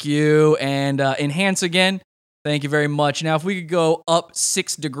 Thank you. And enhance again. Thank you very much. Now, if we could go up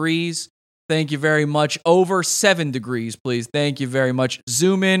 6 degrees. Thank you very much. Over 7 degrees, please. Thank you very much.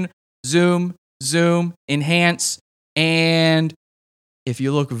 Zoom in, zoom, enhance. And if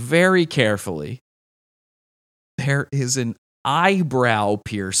you look very carefully, there is an eyebrow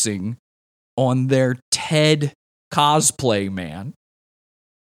piercing on their Ted cosplay man.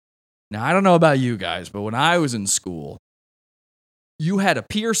 Now, I don't know about you guys, but when I was in school, you had a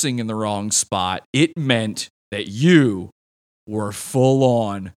piercing in the wrong spot. It meant that you were full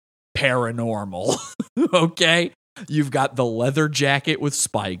on paranormal. Okay? You've got the leather jacket with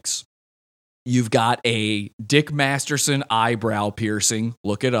spikes. You've got a Dick Masterson eyebrow piercing.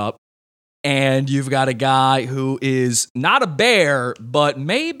 Look it up. And you've got a guy who is not a bear, but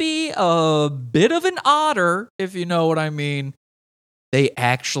maybe a bit of an otter, if you know what I mean. They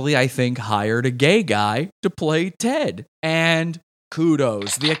actually, I think, hired a gay guy to play Ted. And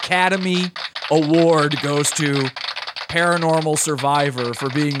kudos. The Academy Award goes to Paranormal Survivor for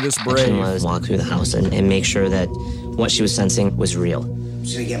being this brave. Was walk through the house and make sure that what she was sensing was real. I'm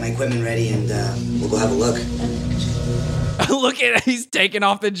just gonna get my equipment ready and we'll go have a look. Look at it. He's taking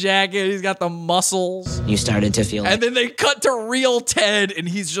off the jacket. He's got the muscles. You started to feel And then they cut to real Ted, and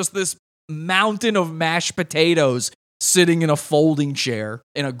he's just this mountain of mashed potatoes sitting in a folding chair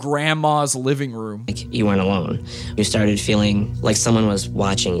in a grandma's living room. like you weren't alone. You started feeling like someone was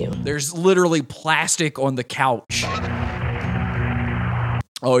watching you. There's literally plastic on the couch.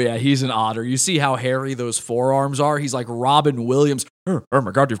 Oh, yeah, he's an otter. You see how hairy those forearms are? He's like Robin Williams. Oh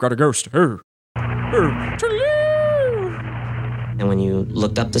my God, you've got a ghost. And when you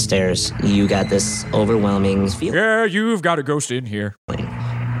looked up the stairs, you got this overwhelming feeling. Yeah, you've got a ghost in here.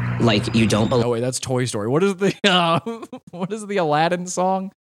 Like you don't believe. Oh wait, that's Toy Story. What is the what is the Aladdin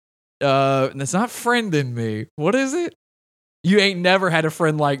song? That's not Friend in Me. What is it? You ain't never had a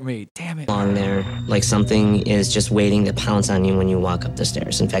friend like me. Damn it. Along there, like something is just waiting to pounce on you when you walk up the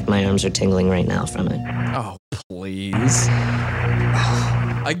stairs. In fact, my arms are tingling right now from it. Oh, please.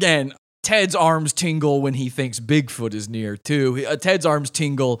 Again, Ted's arms tingle when he thinks Bigfoot is near, too. Ted's arms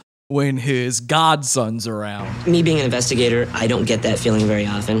tingle when his godson's around. Me being an investigator, I don't get that feeling very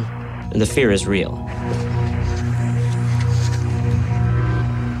often. The fear is real.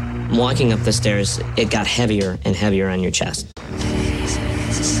 Walking up the stairs, it got heavier and heavier on your chest.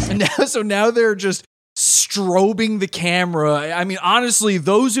 So now they're just strobing the camera. I mean, honestly,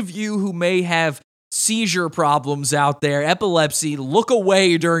 those of you who may have seizure problems out there, epilepsy, look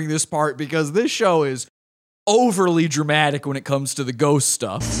away during this part because this show is overly dramatic when it comes to the ghost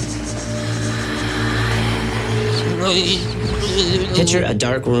stuff. Picture a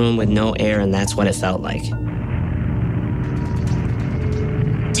dark room with no air, and that's what it felt like.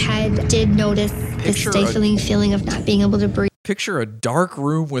 Ted did notice the stifling feeling of not being able to breathe. Picture a dark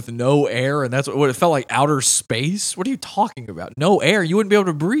room with no air, and that's what it felt like, outer space? What are you talking about? No air? You wouldn't be able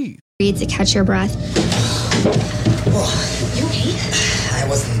to breathe. To catch your breath. Oh, you okay? I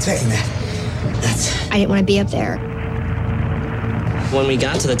wasn't expecting that. I didn't want to be up there. When we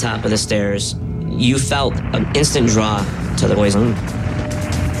got to the top of the stairs, you felt an instant draw to the boys' room.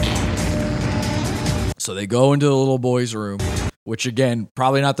 So they go into the little boy's room, which again,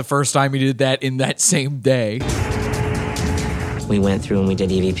 probably not the first time he did that in that same day. We went through and we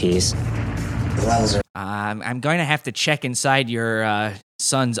did EVPs. I'm going to have to check inside your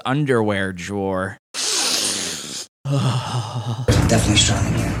son's underwear drawer. Definitely strong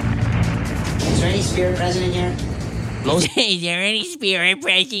in here. Is there any spirit present in here? Is there any spirit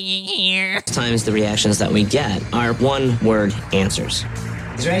present in here? Times the reactions that we get are one-word answers.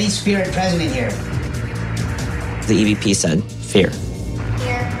 Is there any spirit present in here? The EVP said, fear.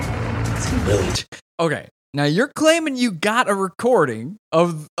 Brilliant. Okay, now you're claiming you got a recording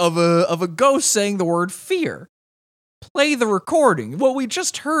of a ghost saying the word fear. Play the recording. What we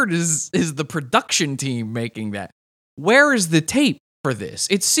just heard is the production team making that. Where is the tape for this?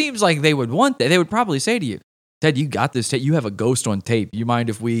 It seems like they would want that. They would probably say to you, Ted, you got this tape. You have a ghost on tape. You mind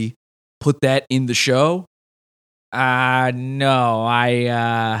if we put that in the show? No,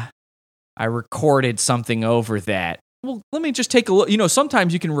 I recorded something over that. Well, let me just take a look. You know,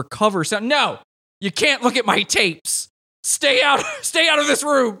 sometimes you can recover sound. No, you can't look at my tapes. Stay out of this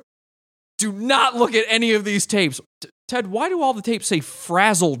room. Do not look at any of these tapes. Ted, why do all the tapes say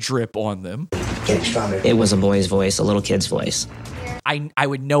frazzle drip on them? Getting stronger. It was a boy's voice, a little kid's voice. I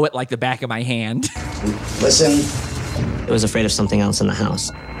would know it like the back of my hand. Listen. It was afraid of something else in the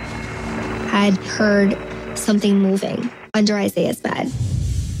house. I'd heard something moving under Isaiah's bed.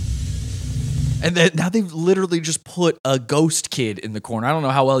 And then now they've literally just put a ghost kid in the corner. I don't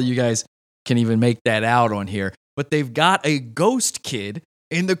know how well you guys can even make that out on here, but they've got a ghost kid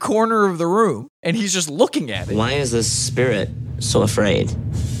in the corner of the room, and he's just looking at it. Why is this spirit so afraid?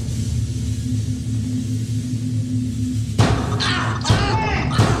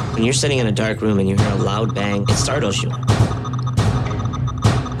 When you're sitting in a dark room and you hear a loud bang, it startles you.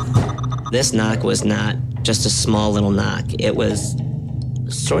 This knock was not just a small little knock. It was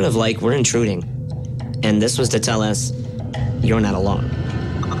sort of like we're intruding. And this was to tell us, you're not alone.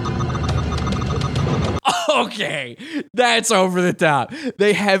 Okay, that's over the top.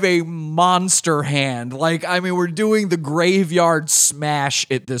 They have a monster hand. Like, I mean, we're doing the graveyard smash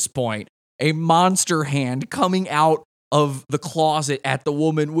at this point. A monster hand coming out of the closet at the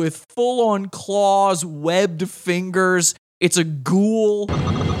woman with full-on claws, webbed fingers. It's a ghoul.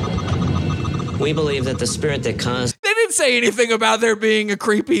 We believe that the spirit that caused... They didn't say anything about there being a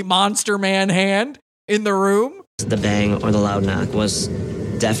creepy monster man hand in the room. The bang or the loud knock was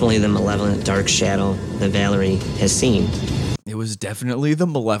definitely the malevolent dark shadow that Valerie has seen. It was definitely the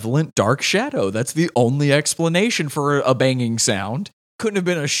malevolent dark shadow. That's the only explanation for a banging sound. Couldn't have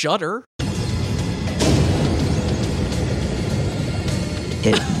been a shutter.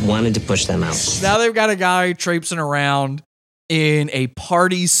 It wanted to push them out. Now they've got a guy traipsing around in a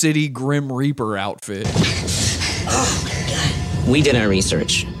Party City Grim Reaper outfit. We did our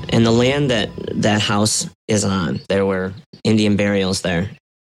research, and the land that house is on, there were Indian burials there.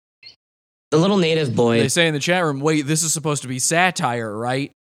 The little native boy... They say in the chat room, wait, this is supposed to be satire,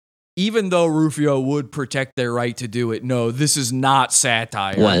 right? Even though Rufio would protect their right to do it, no, this is not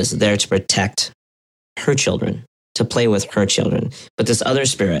satire. Was there to protect her children, to play with her children. But this other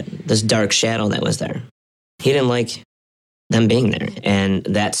spirit, this dark shadow that was there, he didn't like them being there. And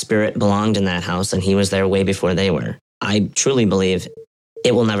that spirit belonged in that house, and he was there way before they were. I truly believe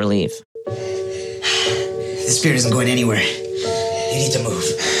it will never leave. The spirit isn't going anywhere. You need to move.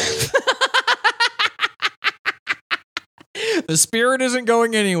 The spirit isn't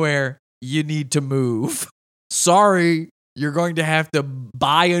going anywhere. You need to move. Sorry, you're going to have to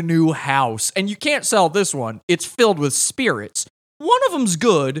buy a new house. And you can't sell this one. It's filled with spirits. One of them's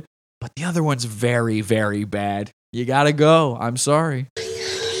good, but the other one's very, very bad. You gotta go. I'm sorry.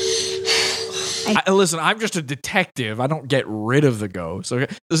 Listen, I'm just a detective. I don't get rid of the ghosts. Okay?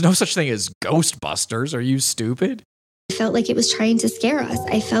 There's no such thing as Ghostbusters. Are you stupid? I felt like it was trying to scare us.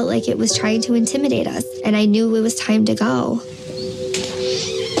 I felt like it was trying to intimidate us. And I knew it was time to go.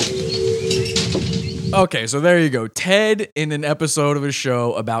 Okay, so there you go. Ted in an episode of a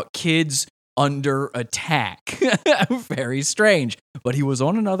show about kids under attack. Very strange. But he was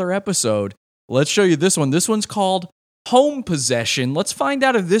on another episode. Let's show you this one. This one's called Home Possession. Let's find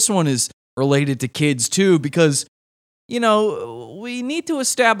out if this one is related to kids too, because, you know, we need to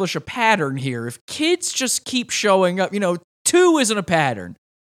establish a pattern here. If kids just keep showing up, 2 isn't a pattern.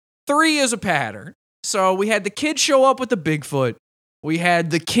 3 is a pattern. So we had the kids show up with the Bigfoot. We had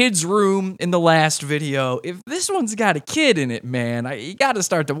the kids' room in the last video. If this one's got a kid in it, man, you got to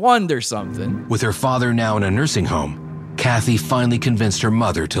start to wonder something. With her father now in a nursing home, Kathy finally convinced her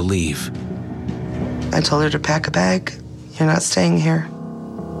mother to leave. I told her to pack a bag. You're not staying here.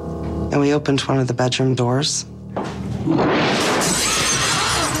 And we opened one of the bedroom doors.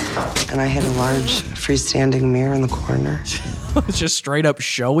 And I hid a large freestanding mirror in the corner. It's just straight up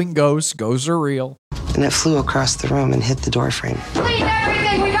showing ghosts. Ghosts are real. And it flew across the room and hit the door frame. Leave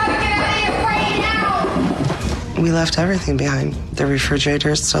everything! We gotta get out of here right now! We left everything behind. The refrigerator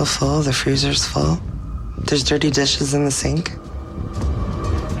is still full, the freezer's full. There's dirty dishes in the sink.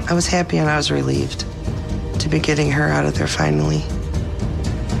 I was happy and I was relieved to be getting her out of there finally.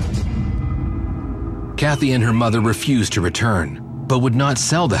 Kathy and her mother refused to return, but would not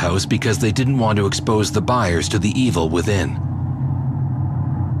sell the house because they didn't want to expose the buyers to the evil within.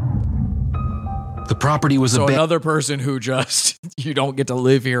 The property was so another person who just, you don't get to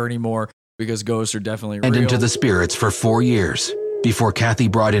live here anymore because ghosts are definitely real. And into the spirits for 4 years before Kathy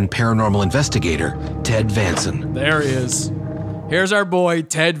brought in paranormal investigator Ted Vanson. There he is. Here's our boy,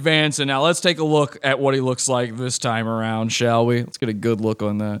 Ted Vanson. Now let's take a look at what he looks like this time around, shall we? Let's get a good look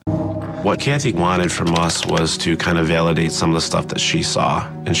on that. What Kathy wanted from us was to kind of validate some of the stuff that she saw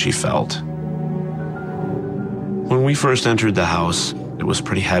and she felt. When we first entered the house, it was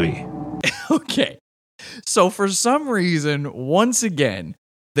pretty heavy. Okay. So for some reason, once again,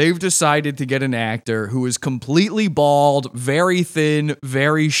 they've decided to get an actor who is completely bald, very thin,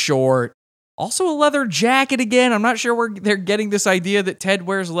 very short. Also a leather jacket again. I'm not sure where they're getting this idea that Ted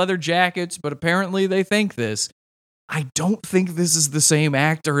wears leather jackets, but apparently they think this. I don't think this is the same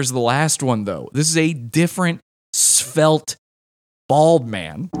actor as the last one, though. This is a different, svelte, bald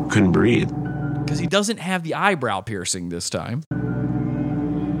man. Couldn't breathe. Because he doesn't have the eyebrow piercing this time.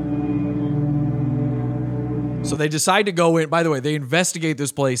 So they decide to go in. By the way, they investigate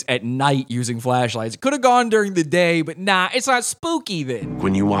this place at night using flashlights. Could have gone during the day, but nah, it's not spooky then.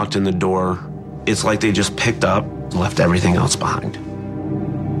 When you walked in the door, it's like they just picked up and left everything else behind.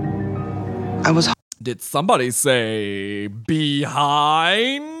 Did somebody say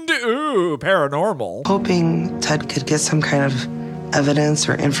behind? Ooh, paranormal. Hoping Ted could get some kind of evidence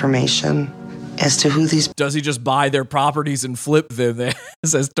or information as to who these... Does he just buy their properties and flip them?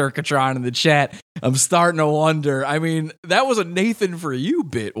 Says Turkatron in the chat. I'm starting to wonder. I mean, that was a Nathan For You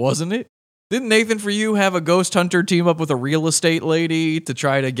bit, wasn't it? Didn't Nathan For You have a ghost hunter team up with a real estate lady to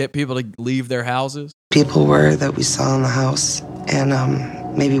try to get people to leave their houses? People were that we saw in the house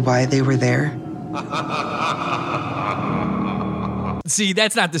and maybe why they were there. See,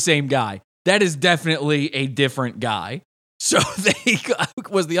 that's not the same guy. That is definitely a different guy. So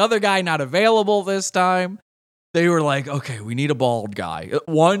was the other guy not available this time? They were like, okay, we need a bald guy.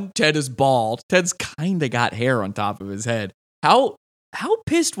 One, Ted is bald. Ted's kind of got hair on top of his head. How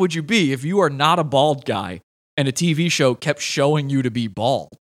pissed would you be if you are not a bald guy and a TV show kept showing you to be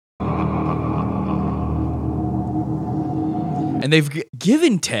bald? And they've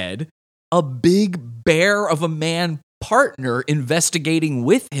given Ted a big bear of a man partner investigating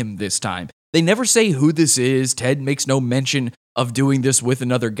with him this time. They never say who this is. Ted makes no mention of doing this with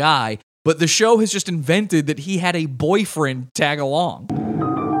another guy, but the show has just invented that he had a boyfriend tag along.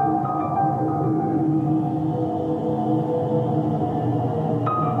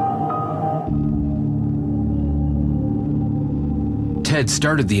 Ted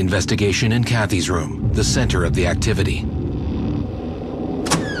started the investigation in Kathy's room, the center of the activity.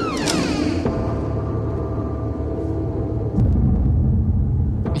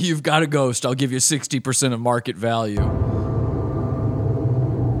 You've got a ghost. I'll give you 60% of market value.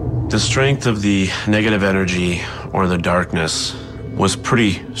 The strength of the negative energy or the darkness was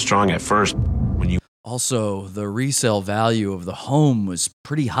pretty strong at first. Also, the resale value of the home was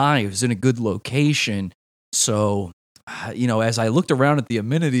pretty high. It was in a good location. So, as I looked around at the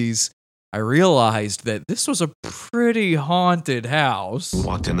amenities, I realized that this was a pretty haunted house. You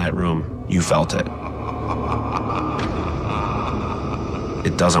walked in that room, you felt it.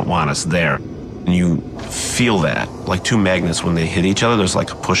 It doesn't want us there. And you feel that. Like two magnets, when they hit each other, there's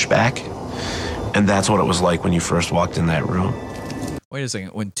like a pushback. And that's what it was like when you first walked in that room. Wait a second.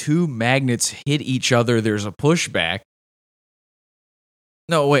 When two magnets hit each other, there's a pushback.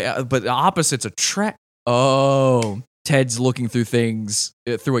 No, wait, but the opposite's a trap. Oh, Ted's looking through things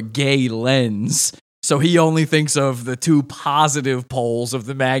through a gay lens. So he only thinks of the two positive poles of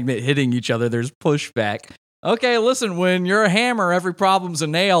the magnet hitting each other. There's pushback. Okay, listen, when you're a hammer, every problem's a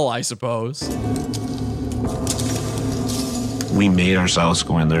nail, I suppose. We made ourselves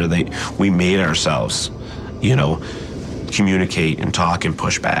go in there. We made ourselves, communicate and talk and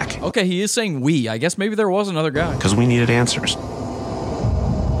push back. Okay, he is saying we. I guess maybe there was another guy. Because we needed answers.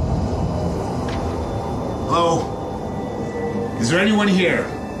 Hello? Is there anyone here?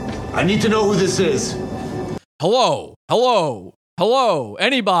 I need to know who this is. Hello? Hello? Hello?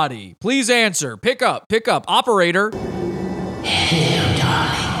 Anybody? Please answer. Pick up. Operator. Hello,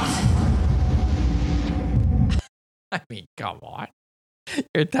 darlings. I mean, come on.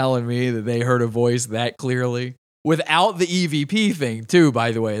 You're telling me that they heard a voice that clearly? Without the EVP thing, too,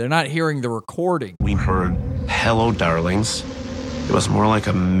 by the way. They're not hearing the recording. We heard, hello, darlings. It was more like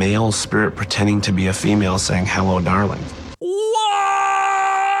a male spirit pretending to be a female saying, hello, darlings. What?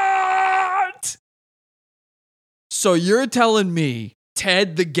 So you're telling me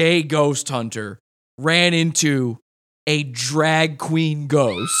Ted the gay ghost hunter ran into a drag queen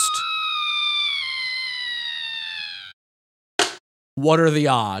ghost? What are the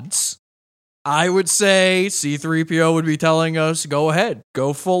odds? I would say C-3PO would be telling us, go ahead,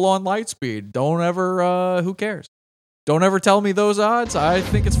 go full on Lightspeed. Don't ever, who cares? Don't ever tell me those odds. I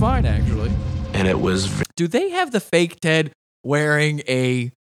think it's fine, actually. And it was... Do they have the fake Ted wearing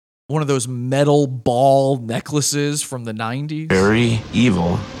one of those metal ball necklaces from the 90s? Very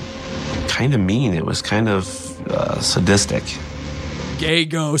evil. Kind of mean. It was kind of sadistic. Gay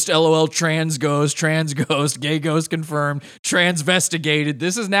ghost, LOL, trans ghost, gay ghost confirmed, transvestigated.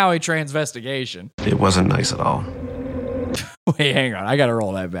 This is now a transvestigation. It wasn't nice at all. Wait, hang on. I got to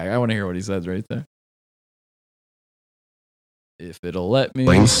roll that back. I want to hear what he says right there. If it'll let me.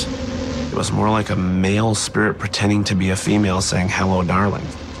 It was more like a male spirit pretending to be a female saying, hello, darling.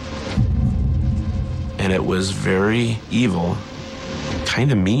 And it was very evil.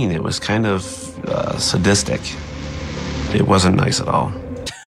 Kind of mean. It was kind of sadistic. It wasn't nice at all.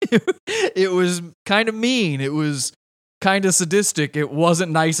 It was kind of mean. It was kind of sadistic. It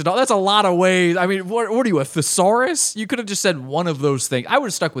wasn't nice at all. That's a lot of ways. I mean, what are you, a thesaurus? You could have just said one of those things. I would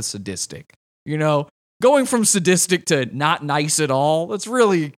have stuck with sadistic. Going from sadistic to not nice at all, that's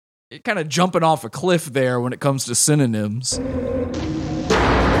really kind of jumping off a cliff there when it comes to synonyms.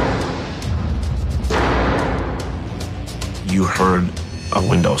 You heard a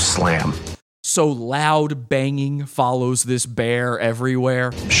window slam. So loud banging follows this bear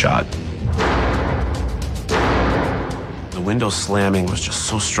everywhere. Shot. The window slamming was just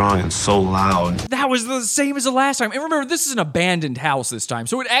so strong and so loud. That was the same as the last time. And remember, this is an abandoned house this time,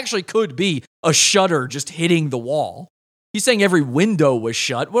 so it actually could be a shutter just hitting the wall. He's saying every window was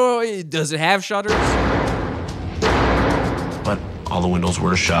shut. Well, does it have shutters? But all the windows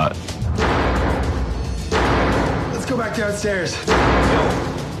were shut. Let's go back downstairs.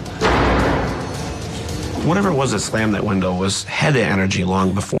 Whatever it was that slammed that window had the energy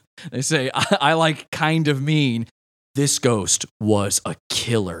long before. They say, I like kind of mean. This ghost was a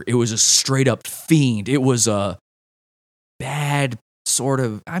killer. It was a straight up fiend. It was a bad sort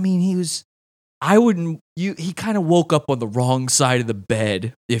of, he kind of woke up on the wrong side of the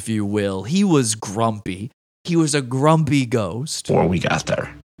bed, if you will. He was grumpy. He was a grumpy ghost. Before we got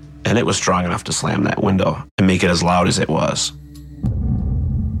there. And it was strong enough to slam that window and make it as loud as it was.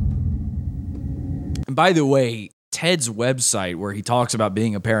 And by the way, Ted's website, where he talks about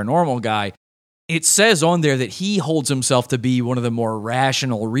being a paranormal guy, it says on there that he holds himself to be one of the more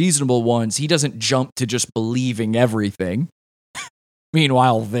rational, reasonable ones. He doesn't jump to just believing everything.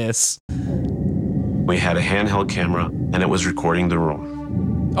 Meanwhile, this. We had a handheld camera, and it was recording the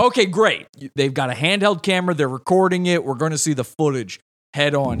room. Okay, great. They've got a handheld camera. They're recording it. We're going to see the footage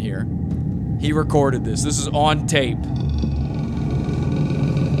head on here. He recorded this. This is on tape.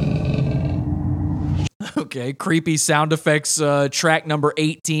 Okay, creepy sound effects, track number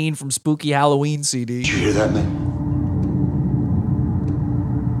 18 from Spooky Halloween CD. Did you hear that, man?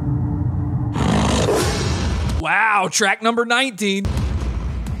 Wow, track number 19.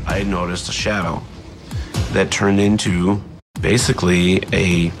 I noticed a shadow that turned into basically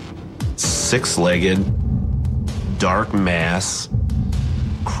a six-legged dark mass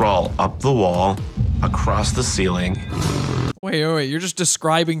crawl up the wall, across the ceiling. Wait. You're just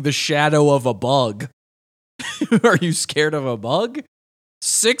describing the shadow of a bug. Are you scared of a bug?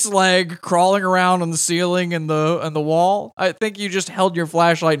 6-leg crawling around on the ceiling and the wall? I think you just held your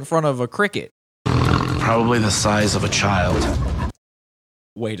flashlight in front of a cricket. Probably the size of a child.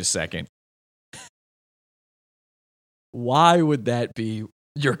 Wait a second. Why would that be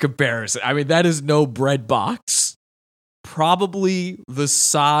your comparison? I mean, that is no bread box. Probably the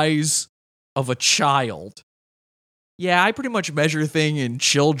size of a child. Yeah, I pretty much measure things in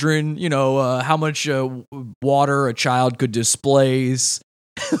children, how much water a child could displace,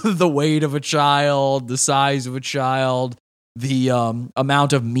 the weight of a child, the size of a child, the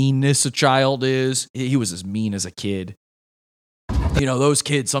amount of meanness a child is. He was as mean as a kid. Those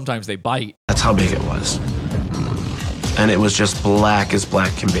kids, sometimes they bite. That's how big it was. And it was just black as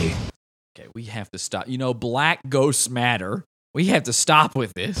black can be. Okay, we have to stop. Black ghosts matter. We have to stop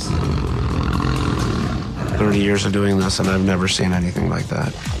with this. 30 years of doing this, and I've never seen anything like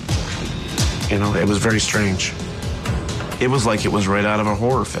that. It was very strange. It was like it was right out of a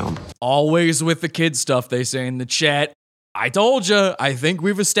horror film. Always with the kid stuff, they say in the chat. I told you, I think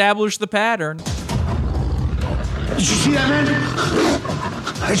we've established the pattern. Did you see that, man?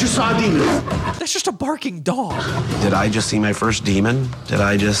 I just saw a demon. That's just a barking dog. Did I just see my first demon? Did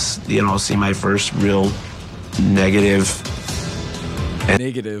I just, see my first real negative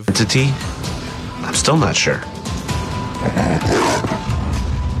entity? I'm still not sure.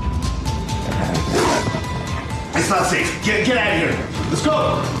 It's not safe. Get out of here. Let's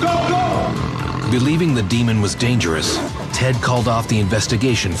go. Go. Believing the demon was dangerous, Ted called off the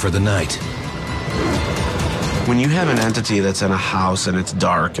investigation for the night. When you have an entity that's in a house and it's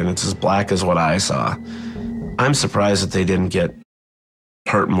dark and it's as black as what I saw, I'm surprised that they didn't get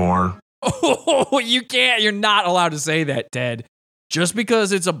hurt more. Oh, you can't. You're not allowed to say that, Ted. Just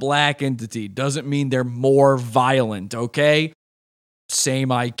because it's a black entity doesn't mean they're more violent, okay? Same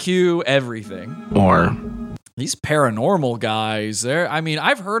IQ, everything. Or these paranormal guys,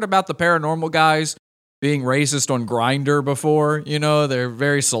 I've heard about the paranormal guys being racist on Grindr before. They're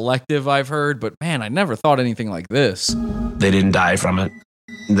very selective, I've heard. But man, I never thought anything like this. They didn't die from it.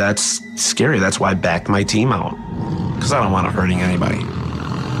 That's scary. That's why I backed my team out. Because I don't want it hurting anybody.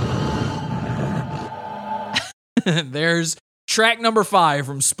 There's track number 5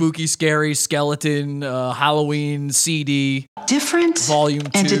 from Spooky Scary Skeleton Halloween CD. Different Volume 2.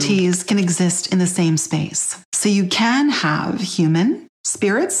 entities can exist in the same space. So you can have human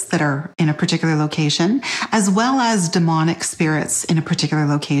spirits that are in a particular location, as well as demonic spirits in a particular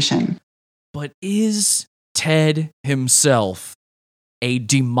location. But is Ted himself a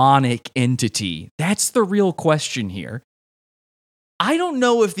demonic entity? That's the real question here. I don't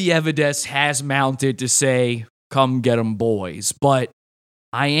know if the evidence has mounted to say, come get 'em boys, but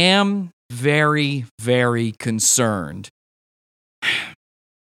I am very, very concerned.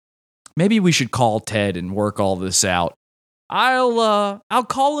 Maybe we should call Ted and work all this out. I'll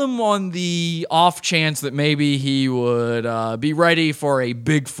call him on the off chance that maybe he would be ready for a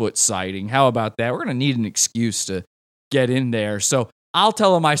Bigfoot sighting. How about that? We're going to need an excuse to get in there. So I'll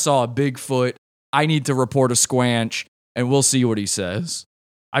tell him I saw a Bigfoot. I need to report a squanch, and we'll see what he says.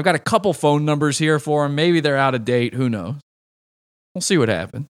 I've got a couple phone numbers here for him. Maybe they're out of date. Who knows? We'll see what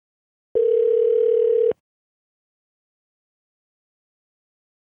happens.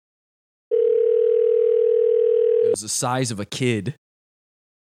 It was the size of a kid.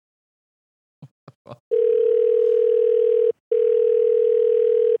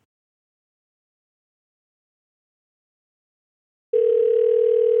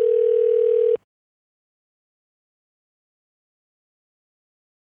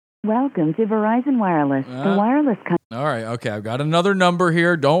 Welcome to Verizon Wireless. The wireless All right, okay, I've got another number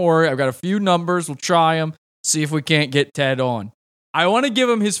here. Don't worry, I've got a few numbers. We'll try them, see if we can't get Ted on. I want to give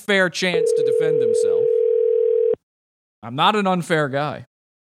him his fair chance to defend himself. I'm not an unfair guy.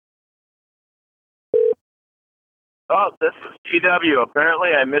 Oh, this is TW. Apparently,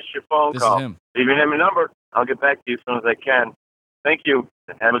 I missed your phone This call. is him. Leave your name and number. I'll get back to you as soon as I can. Thank you,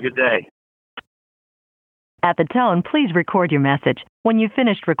 and have a good day. At the tone, please record your message. When you've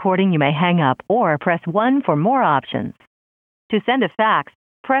finished recording, you may hang up or press 1 for more options. To send a fax,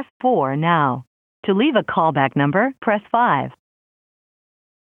 press 4 now. To leave a callback number, press 5.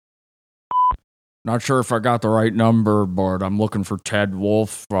 Not sure if I got the right number, but I'm looking for Ted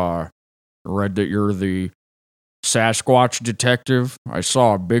Wolf. Read that you're the Sasquatch detective. I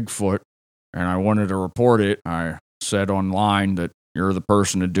saw a Bigfoot, and I wanted to report it. I said online that you're the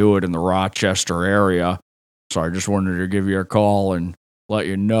person to do it in the Rochester area. So I just wanted to give you a call and let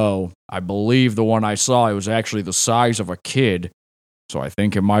you know. I believe the one I saw, it was actually the size of a kid. So I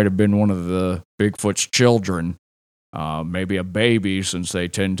think it might have been one of the Bigfoot's children. Maybe a baby, since they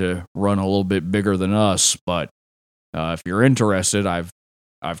tend to run a little bit bigger than us. But if you're interested, I've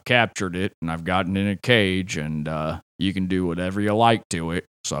captured it, and I've gotten in a cage, and you can do whatever you like to it.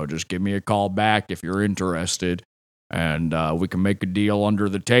 So just give me a call back if you're interested, and we can make a deal under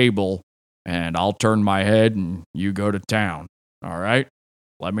the table, and I'll turn my head, and you go to town. All right?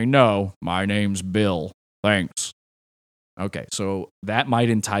 Let me know. My name's Bill. Thanks. Okay, so that might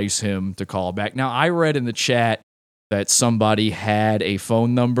entice him to call back. Now, I read in the chat that somebody had a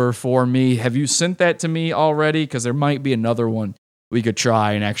phone number for me. Have you sent that to me already? Because there might be another one we could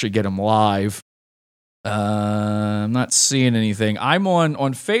try and actually get him live. I'm not seeing anything. I'm on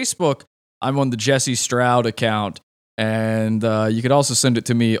Facebook. I'm on the Jesse Stroud account, and you could also send it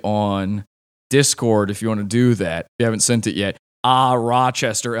to me on Discord if you want to do that. If you haven't sent it yet.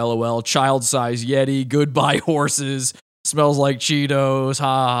 Rochester, LOL. Child-size Yeti. Goodbye horses. Smells like Cheetos. Ha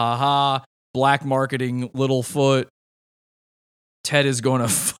ha ha. Black marketing Littlefoot. Ted is going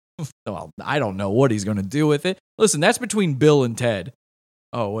to... well, I don't know what he's going to do with it. Listen, that's between Bill and Ted.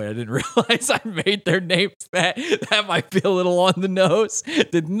 Oh, wait, I didn't realize I made their names that. That might be a little on the nose.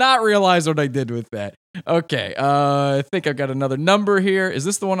 Did not realize what I did with that. Okay, I think I've got another number here. Is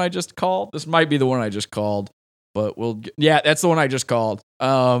this the one I just called? This might be the one I just called, but yeah, that's the one I just called.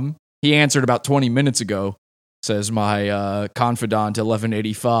 He answered about 20 minutes ago, says my confidant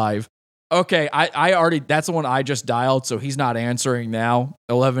 1185. Okay, I already, that's the one I just dialed, so he's not answering now,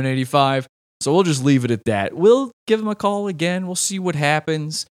 1185. So we'll just leave it at that. We'll give him a call again. We'll see what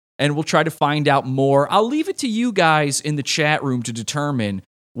happens, and we'll try to find out more. I'll leave it to you guys in the chat room to determine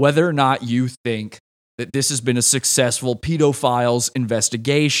whether or not you think that this has been a successful pedophiles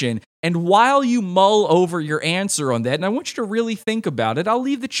investigation. And while you mull over your answer on that, and I want you to really think about it, I'll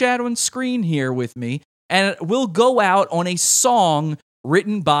leave the chat on screen here with me, and we'll go out on a song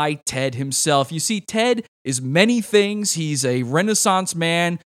written by Ted himself. You see, Ted is many things. He's a Renaissance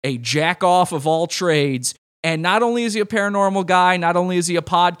man, a jack-off of all trades, and not only is he a paranormal guy, not only is he a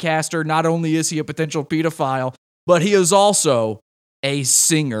podcaster, not only is he a potential pedophile, but he is also a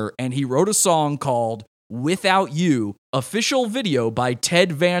singer, and he wrote a song called Without You, official video by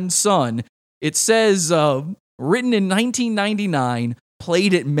Ted Van Son. It says, written in 1999,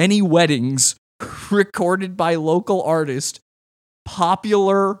 played at many weddings, recorded by local artist,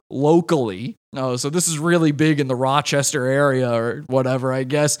 popular locally. Oh, so this is really big in the Rochester area or whatever, I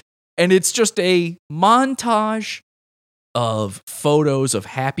guess. And it's just a montage of photos of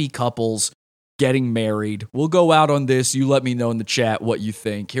happy couples getting married. We'll go out on this. You let me know in the chat what you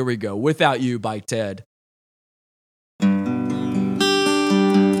think. Here we go. Without You by Ted.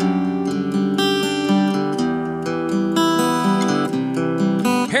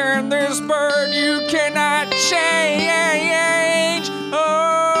 Hearing this bird you cannot change.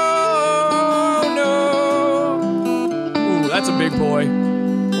 Oh, no. Ooh, that's a big boy.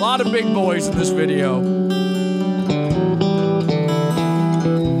 A lot of big boys in this video.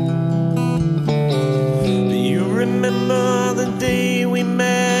 Do you remember the day we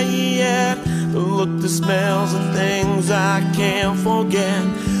met? The look, the smells, the things I can't forget.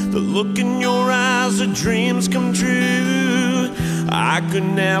 The look in your eyes, the dreams come true. I could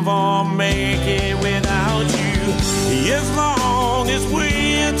never make it without you. As long as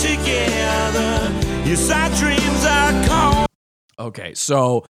we're together, yes, our dreams are cold. Okay,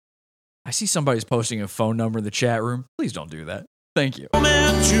 so I see somebody's posting a phone number in the chat room. Please don't do that. Thank you.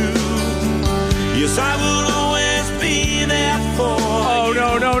 Yes, I will always be there for you.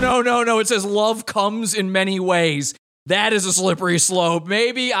 No. It says love comes in many ways. That is a slippery slope.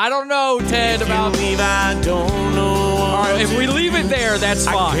 Maybe, I don't know, Ted, about... I don't know. All right, if we leave it there, that's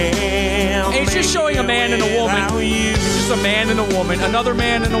fine. It's just showing a man and a woman. It's just a man and a woman. Another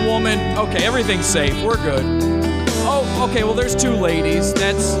man and a woman. Okay, everything's safe. We're good. Oh, okay, well, there's two ladies.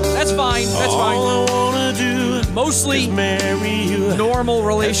 That's fine. That's fine. All I wanna do mostly is marry you. Normal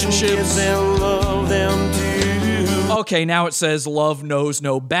relationships. And love them too. Okay, now it says love knows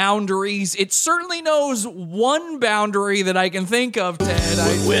no boundaries. It certainly knows one boundary that I can think of, Ted.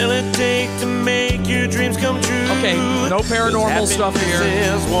 What will it take to make your dreams come true? Okay, no paranormal stuff here.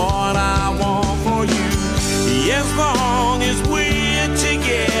 This is what I want for you. As long as we're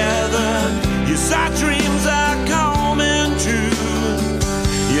together, yes, our dreams are coming true.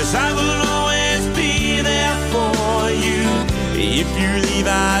 Yes, I will always be there for you. If you leave,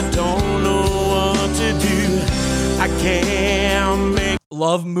 I don't know what to do. I can't make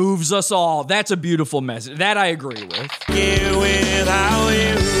love moves us all. That's a beautiful message. That I agree with. it without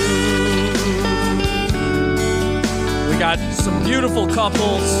you. We got some beautiful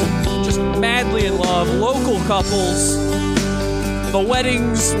couples, just madly in love, local couples. The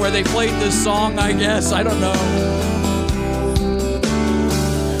weddings where they played this song, I guess. I don't know.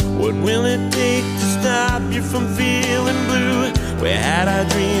 What will it take to stop you from feeling blue? We had our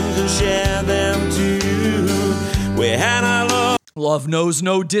dreams and shared them too. We had our love. Love knows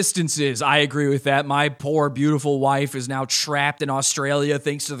no distances. I agree with that. My poor, beautiful wife is now trapped in Australia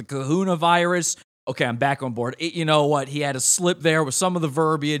thanks to the kahuna virus. Okay, I'm back on board. You know what? He had a slip there with some of the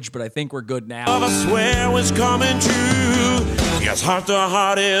verbiage, but I think we're good now. I swear was coming true. Yes, heart to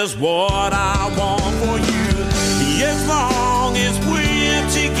heart is what I want for you. As long as we're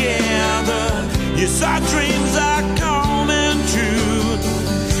together, yes, our dreams are coming true.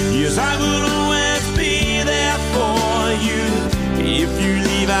 Yes, I will always be there for you. If you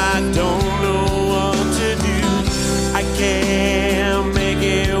leave, I don't know what to do. I can't make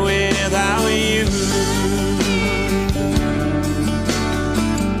it without you.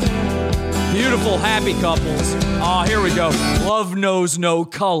 Beautiful, happy couples. Oh, here we go. Love knows no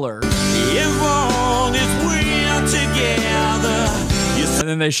color. As long as we're together. And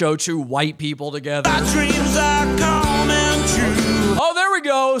then they show two white people together. Our dreams are coming true. Oh, there we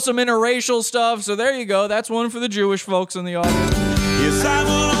go. Some interracial stuff. So there you go. That's one for the Jewish folks in the audience. Yes, I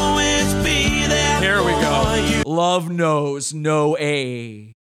will always be there. Here we go. You. Love knows no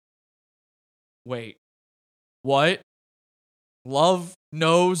A. Wait. What? Love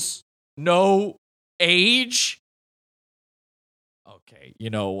knows no age? Okay,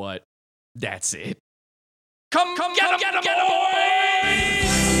 you know what? That's it. Come get him, boy!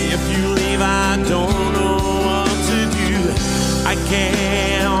 If you leave, I don't know what to do. I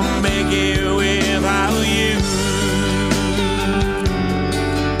can't make it without you.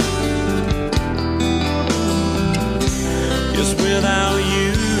 Just without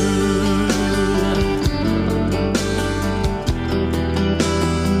you.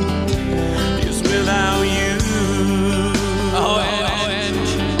 Just without you. Oh,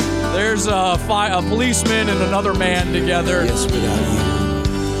 and there's a policeman and another man together. Yes, without you.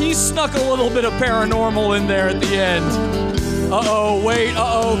 He snuck a little bit of paranormal in there at the end. Uh-oh, wait,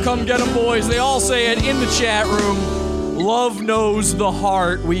 come get them, boys. They all say it in the chat room. Love knows the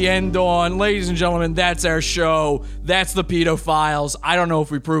heart we end on. Ladies and gentlemen, that's our show. That's the Pedophiles. I don't know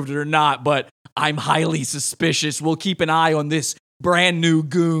if we proved it or not, but I'm highly suspicious. We'll keep an eye on this brand new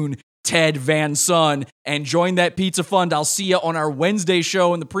goon, Ted Van Son, and join that pizza fund. I'll see you on our Wednesday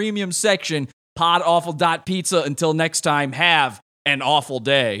show in the premium section, podawful.pizza. Until next time, have an awful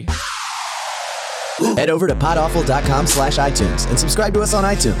day. Head over to podawful.com/iTunes and subscribe to us on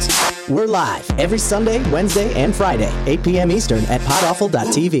iTunes. We're live every Sunday, Wednesday, and Friday, 8 p.m. Eastern at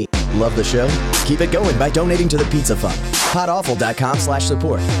podawful.tv. Love the show? Keep it going by donating to the Pizza Fund.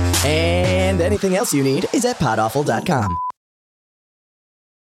 podawful.com/support. And anything else you need is at podawful.com.